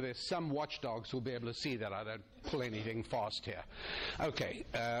make sure there's some watchdogs who'll be able to see that I don't pull anything fast here. Okay,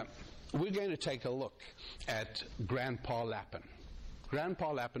 we're going to take a look at Grandpa Lapin.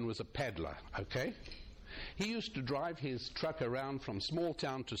 Grandpa Lapin was a peddler, okay? He used to drive his truck around from small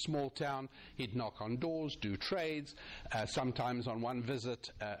town to small town. He'd knock on doors, do trades. Sometimes on one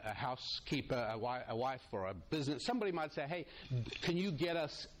visit, a housekeeper, a wife for a business, somebody might say, hey, can you get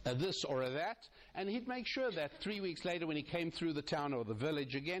us this or that? And he'd make sure that 3 weeks later when he came through the town or the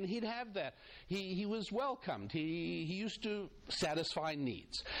village again, he'd have that. He was welcomed. He used to satisfy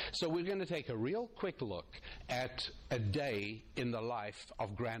needs. So we're going to take a real quick look at a day in the life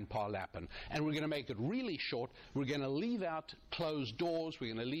of Grandpa Lapin. And we're going to make it really short. We're going to leave out closed doors.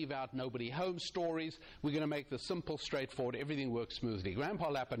 We're going to leave out nobody home stories. We're going to make this simple, straightforward. Everything works smoothly. Grandpa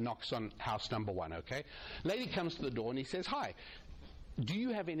Lapin knocks on house number 1, okay? Lady comes to the door and he says, hi, do you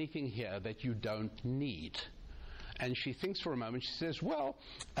have anything here that you don't need? And she thinks for a moment. She says, well,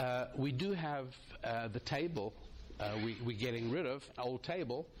 we do have the table we're getting rid of, an old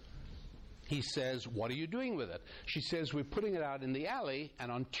table. He says, what are you doing with it? She says, we're putting it out in the alley, and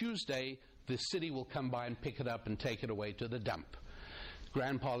on Tuesday, the city will come by and pick it up and take it away to the dump.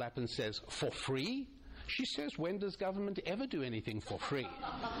 Grandpa Lapin says, for free? She says, when does government ever do anything for free?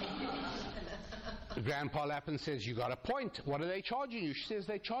 Grandpa Lapin says, you got a point. What are they charging you? She says,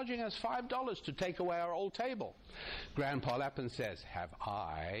 they're charging us $5 to take away our old table. Grandpa Lapin says, have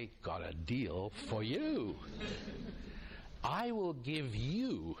I got a deal for you? I will give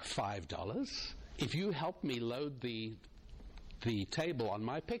you $5 if you help me load the table on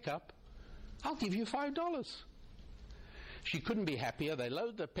my pickup. I'll give you $5. She couldn't be happier. They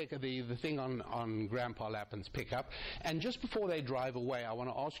load the thing on Grandpa Lapin's pickup, and just before they drive away, I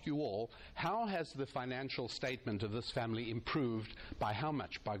want to ask you all, how has the financial statement of this family improved by how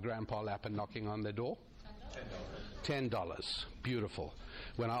much by Grandpa Lapin knocking on their door? $10. Beautiful.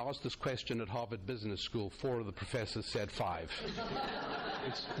 When I asked this question at Harvard Business School, 4 of the professors said 5.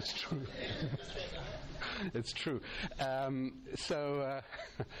 It's true. It's true.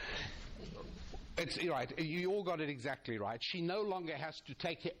 It's right. You all got it exactly right. She no longer has to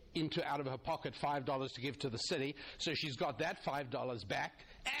take out of her pocket $5 to give to the city, so she's got that $5 back,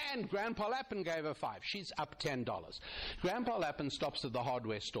 and Grandpa Lapin gave her $5. She's up $10. Grandpa Lapin stops at the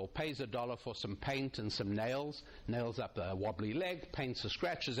hardware store, pays $1 for some paint and some nails up the wobbly leg, paints the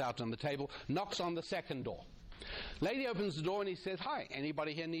scratches out on the table, knocks on the second door. Lady opens the door and he says, "Hi,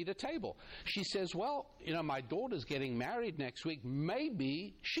 anybody here need a table?" She says, "Well, my daughter's getting married next week.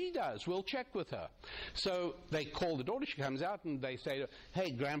 Maybe she does. We'll check with her." So they call the daughter. She comes out and they say,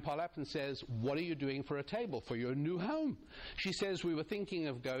 "Hey," Grandpa Lappin says, "what are you doing for a table for your new home?" She says, "We were thinking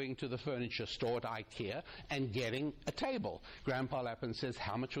of going to the furniture store at IKEA and getting a table." Grandpa Lappin says,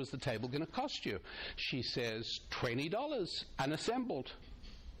 "How much was the table going to cost you?" She says, $20, unassembled.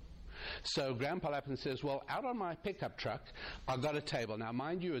 So Grandpa Lappin says, "Well, out on my pickup truck, I got a table." Now,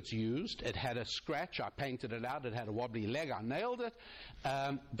 mind you, it's used. It had a scratch. I painted it out. It had a wobbly leg. I nailed it.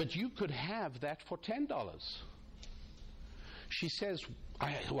 But you could have that for $10. She says,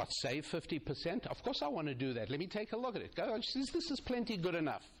 save 50%? Of course I want to do that. Let me take a look at it. She says, "This is plenty good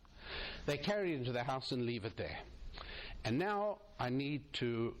enough." They carry it into the house and leave it there. And now I need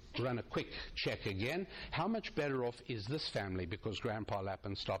to run a quick check again. How much better off is this family because Grandpa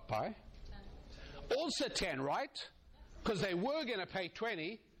Lappin stopped by? Also 10, right? Because they were going to pay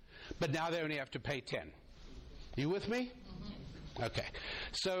 20, but now they only have to pay 10. You with me? Okay.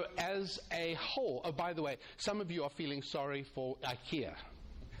 So as a whole, oh, by the way, some of you are feeling sorry for IKEA.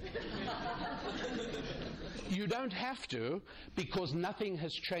 You don't have to, because nothing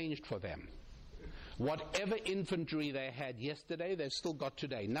has changed for them. Whatever inventory they had yesterday, they've still got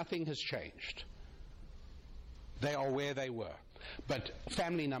today. Nothing has changed. They are where they were. But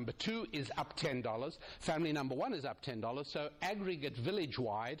family number 2 is up $10. Family number 1 is up $10. So aggregate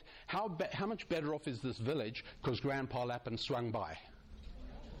village-wide, how much better off is this village because Grandpa Lappin swung by?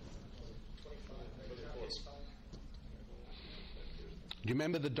 Do you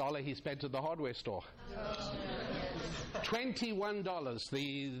remember the dollar he spent at the hardware store? $21.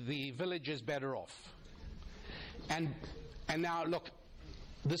 The village is better off. And now look,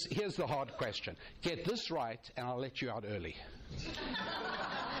 here's the hard question. Get this right, and I'll let you out early.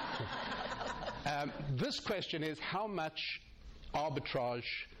 This question is, how much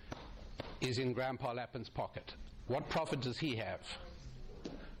arbitrage is in Grandpa Lappin's pocket? What profit does he have?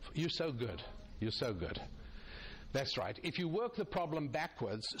 You're so good. You're so good. That's right. If you work the problem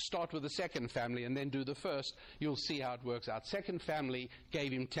backwards, start with the second family and then do the first, you'll see how it works out. Second family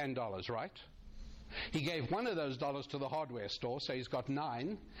gave him $10, right? He gave one of those dollars to the hardware store, so he's got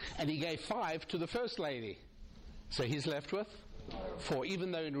 9, and he gave 5 to the first lady. So he's left with 4.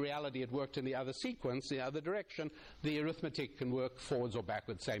 Even though in reality it worked in the other sequence, the other direction, the arithmetic can work forwards or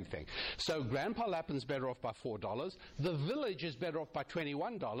backwards, same thing. So Grandpa Lappin's better off by $4. The village is better off by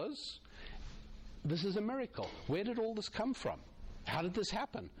 $21. This is a miracle. Where did all this come from? How did this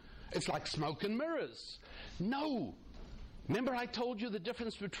happen? It's like smoke and mirrors. No. Remember I told you the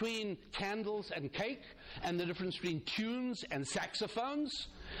difference between candles and cake and the difference between tunes and saxophones?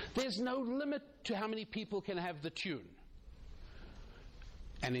 There's no limit to how many people can have the tune.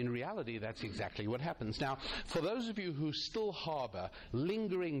 And in reality, that's exactly what happens. Now, for those of you who still harbor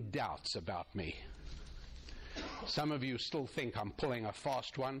lingering doubts about me, some of you still think I'm pulling a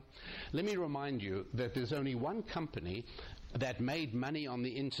fast one. Let me remind you that there's only one company that made money on the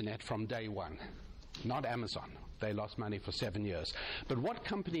internet from day one. Not Amazon. They lost money for 7 years. But what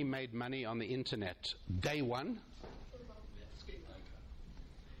company made money on the internet day one?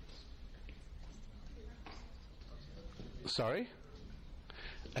 Sorry?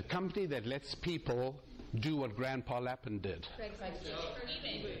 A company that lets people do what Grandpa Lappin did.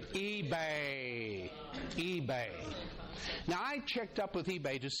 eBay. Now, I checked up with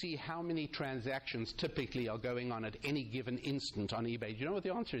eBay to see how many transactions typically are going on at any given instant on eBay. Do you know what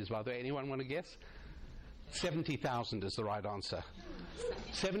the answer is, by the way? Anyone want to guess? 70,000 is the right answer.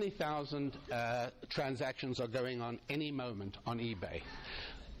 70,000 transactions are going on any moment on eBay.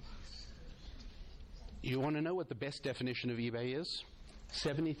 You want to know what the best definition of eBay is?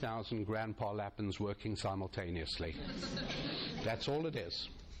 70,000 Grandpa Lappins working simultaneously. That's all it is.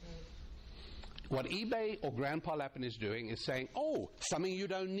 What eBay or Grandpa Lappin is doing is saying, "Oh, something you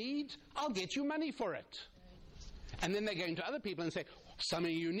don't need? I'll get you money for it." And then they're going to other people and say,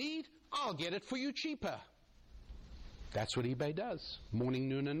 "Something you need? I'll get it for you cheaper." That's what eBay does, morning,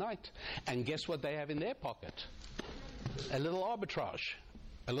 noon, and night. And guess what they have in their pocket? A little arbitrage,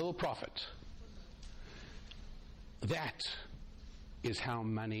 a little profit. That is how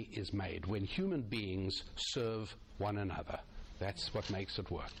money is made, when human beings serve one another. That's what makes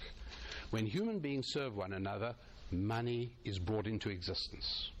it work. When human beings serve one another, money is brought into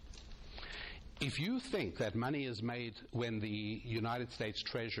existence. If you think that money is made when the United States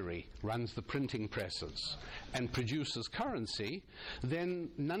Treasury runs the printing presses and produces currency, then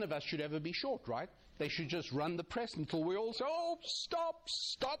none of us should ever be short, right? They should just run the press until we all say, "Oh, stop,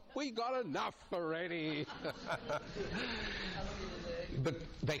 we got enough already." But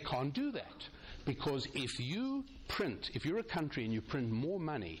they can't do that. Because if you're a country and you print more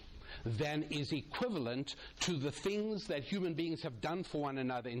money than is equivalent to the things that human beings have done for one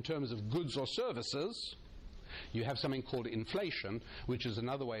another in terms of goods or services, you have something called inflation, which is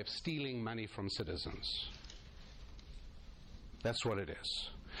another way of stealing money from citizens. That's what it is.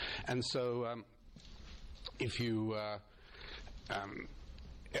 And so if you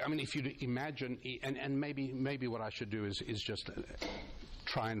imagine, and maybe what I should do is just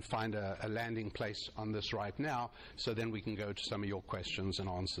try and find a landing place on this right now, so then we can go to some of your questions and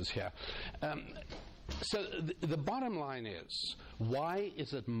answers here. So the bottom line is, why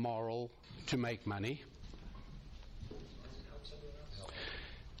is it moral to make money?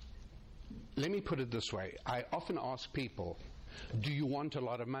 Let me put it this way. I often ask people, do you want a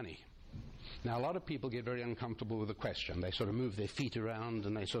lot of money? Now, a lot of people get very uncomfortable with the question. They sort of move their feet around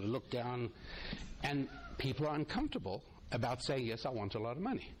and they sort of look down, and people are uncomfortable about saying, yes, I want a lot of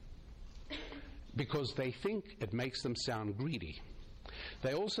money, because they think it makes them sound greedy.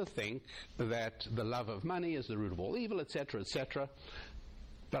 They also think that the love of money is the root of all evil, etc., etc.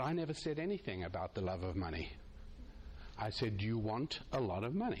 But I never said anything about the love of money. I said, do you want a lot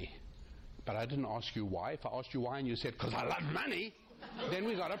of money? But I didn't ask you why. If I asked you why and you said, because I love money, then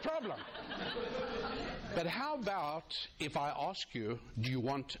we got a problem. But how about if I ask you, do you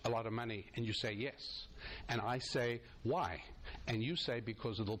want a lot of money? And you say yes. And I say, why? And you say,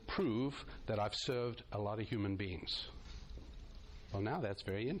 because it'll prove that I've served a lot of human beings. Well, now that's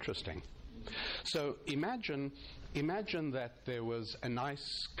very interesting. So imagine that there was a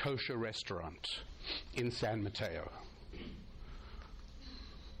nice kosher restaurant in San Mateo.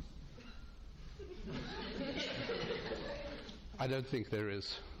 I don't think there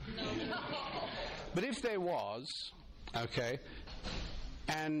is. But if there was, okay,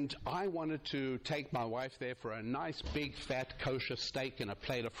 and I wanted to take my wife there for a nice big fat kosher steak and a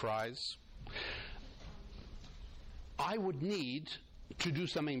plate of fries, I would need to do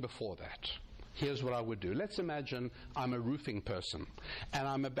something before that. Here's what I would do. Let's imagine I'm a roofing person and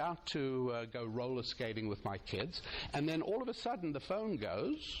I'm about to go roller skating with my kids, and then all of a sudden the phone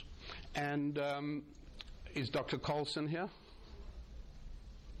goes, and is Dr. Colson here?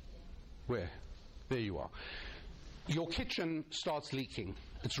 Where? There you are. Your kitchen starts leaking.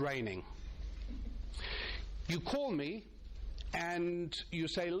 It's raining. You call me and you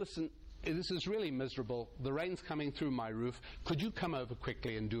say, listen, this is really miserable. The rain's coming through my roof. Could you come over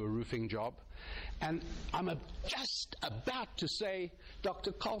quickly and do a roofing job? And I'm just about to say,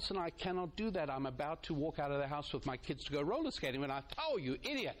 Dr. Colson, I cannot do that. I'm about to walk out of the house with my kids to go roller skating. When I thought, oh, you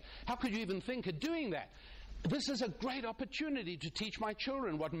idiot. How could you even think of doing that? This is a great opportunity to teach my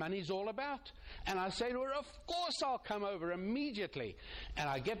children what money's all about. And I say to her, of course I'll come over immediately. And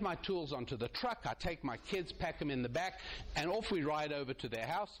I get my tools onto the truck, I take my kids, pack them in the back, and off we ride over to their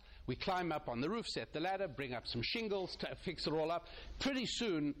house. We climb up on the roof, set the ladder, bring up some shingles, fix it all up. Pretty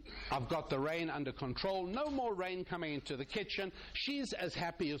soon I've got the rain under control. No more rain coming into the kitchen. She's as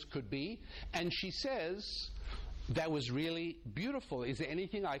happy as could be. And she says, that was really beautiful. Is there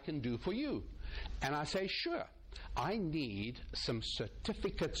anything I can do for you? And I say, sure. I need some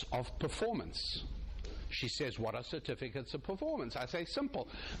certificates of performance. She says, what are certificates of performance? I say, simple.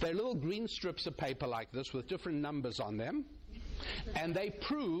 They're little green strips of paper like this with different numbers on them, and they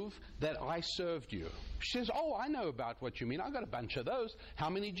prove that I served you. She says, oh, I know about what you mean. I've got a bunch of those. How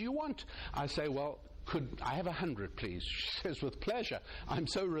many do you want? I say, well, could I have 100, please? She says, with pleasure. I'm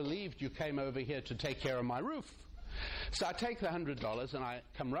so relieved you came over here to take care of my roof. So I take the $100 and I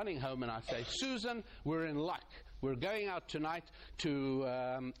come running home and I say, Susan, we're in luck. We're going out tonight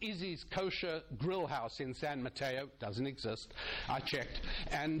to Izzy's Kosher Grill House in San Mateo. Doesn't exist. I checked.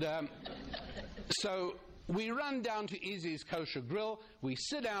 And so we run down to Izzy's Kosher Grill. We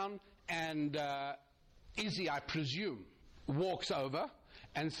sit down, and Izzy, I presume, walks over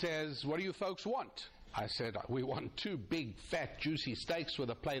and says, what do you folks want? I said, we want 2 big, fat, juicy steaks with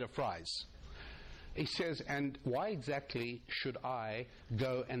a plate of fries. He says, and why exactly should I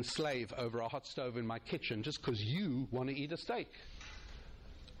go and slave over a hot stove in my kitchen just because you want to eat a steak?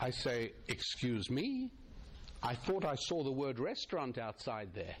 I say, excuse me? I thought I saw the word restaurant outside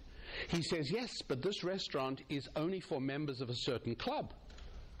there. He says, yes, but this restaurant is only for members of a certain club.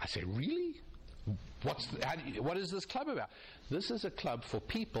 I say, really? What is this club about? This is a club for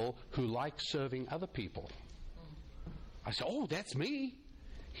people who like serving other people. I say, oh, that's me.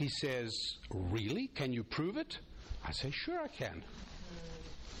 He says, really? Can you prove it? I say, sure I can.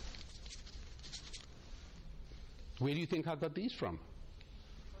 Where do you think I got these from?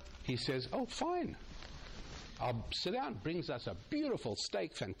 He says, oh, fine. I'll sit down. Brings us a beautiful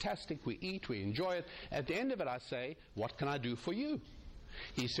steak, fantastic. We eat, we enjoy it. At the end of it, I say, what can I do for you?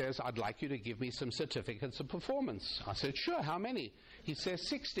 He says, I'd like you to give me some certificates of performance. I said, sure, how many? He says,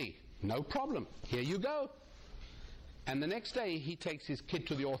 60. No problem. Here you go. And the next day he takes his kid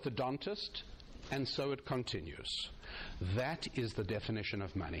to the orthodontist, and so it continues. That is the definition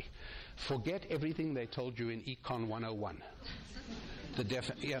of money. Forget everything they told you in Econ 101.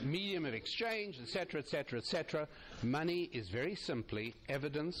 The medium of exchange, etc., etc., etc. Money is very simply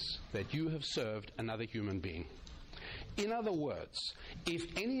evidence that you have served another human being. In other words, if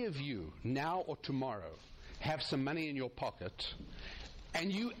any of you, now or tomorrow, have some money in your pocket, and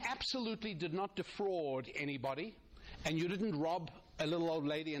you absolutely did not defraud anybody, and you didn't rob a little old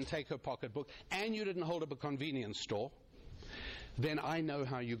lady and take her pocketbook, and you didn't hold up a convenience store, then I know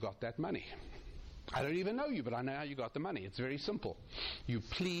how you got that money. I don't even know you, but I know how you got the money. It's very simple. You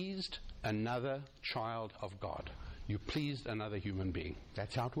pleased another child of God. You pleased another human being.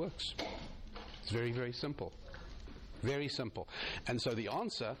 That's how it works. It's very, very simple. Very simple. And so the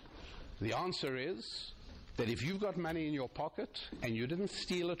answer is that if you've got money in your pocket and you didn't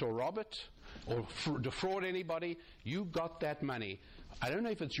steal it or rob it or defraud anybody, you got that money. I don't know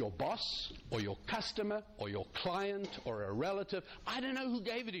if it's your boss or your customer or your client or a relative. I don't know who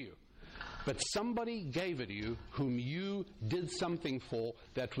gave it to you. But somebody gave it to you whom you did something for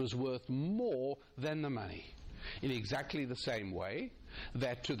that was worth more than the money. In exactly the same way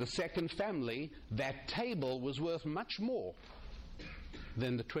that to the second family, that table was worth much more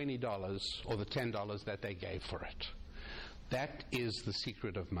than the $20 or the $10 that they gave for it. That is the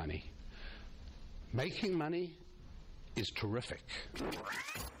secret of money. Making money is terrific.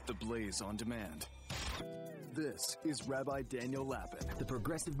 The Blaze on Demand. This is Rabbi Daniel Lapin. The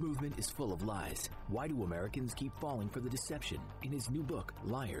progressive movement is full of lies. Why do Americans keep falling for the deception? In his new book,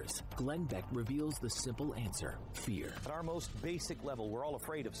 Liars, Glenn Beck reveals the simple answer: fear. At our most basic level, we're all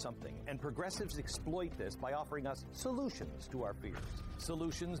afraid of something, and progressives exploit this by offering us solutions to our fears.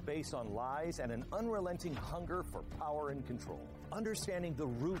 Solutions based on lies and an unrelenting hunger for power and control. Understanding the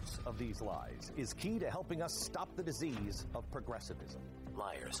roots of these lies is key to helping us stop the disease of progressivism.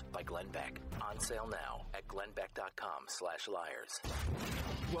 Liars by Glenn Beck. On sale now at glennbeck.com/liars.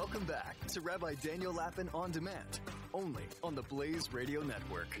 Welcome back to Rabbi Daniel Lapin On Demand, only on the Blaze Radio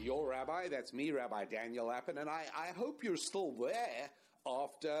Network. Your rabbi, that's me, Rabbi Daniel Lapin, and I hope you're still there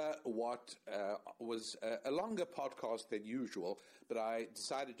after what was a longer podcast than usual, but I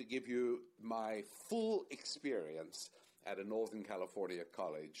decided to give you my full experience at a Northern California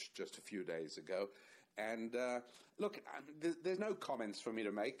college just a few days ago. And look, there's no comments for me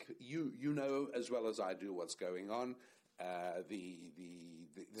to make. You know as well as I do what's going on. The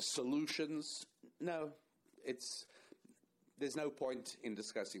solutions, no, there's no point in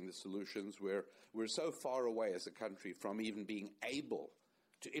discussing the solutions. We're so far away as a country from even being able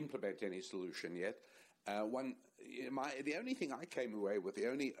to implement any solution yet. The only thing I came away with, the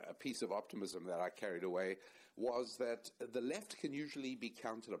only piece of optimism that I carried away, was that the left can usually be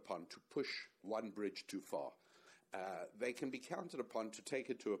counted upon to push one bridge too far. They can be counted upon to take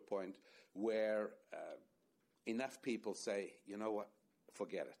it to a point where enough people say, you know what,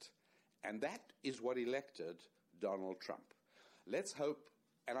 forget it. And that is what elected Donald Trump. Let's hope,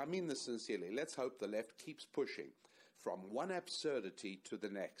 and I mean this sincerely, let's hope the left keeps pushing from one absurdity to the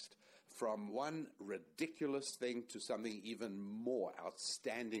next, from one ridiculous thing to something even more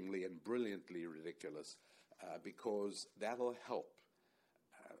outstandingly and brilliantly ridiculous, because that'll help.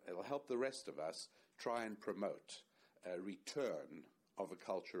 It'll help the rest of us try and promote a return of a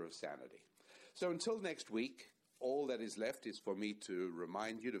culture of sanity. So until next week, all that is left is for me to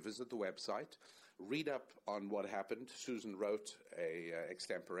remind you to visit the website, read up on what happened. Susan wrote a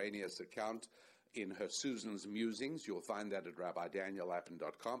extemporaneous account in her Susan's Musings. You'll find that at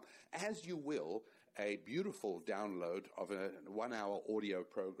RabbiDanielLapin.com, as you will a beautiful download of a 1-hour audio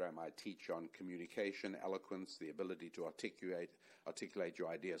program I teach on communication, eloquence, the ability to articulate your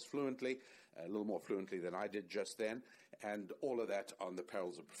ideas fluently, a little more fluently than I did just then, and all of that on the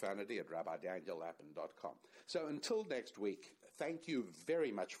perils of profanity at RabbiDanielLapin.com. So until next week, thank you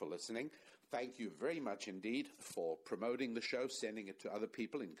very much for listening. Thank you very much indeed for promoting the show, sending it to other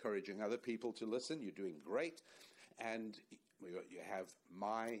people, encouraging other people to listen. You're doing great. And you have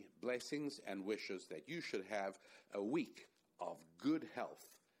my blessings and wishes that you should have a week of good health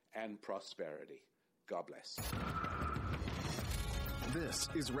and prosperity. God bless. This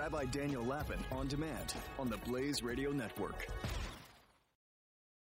is Rabbi Daniel Lapin On Demand on the Blaze Radio Network.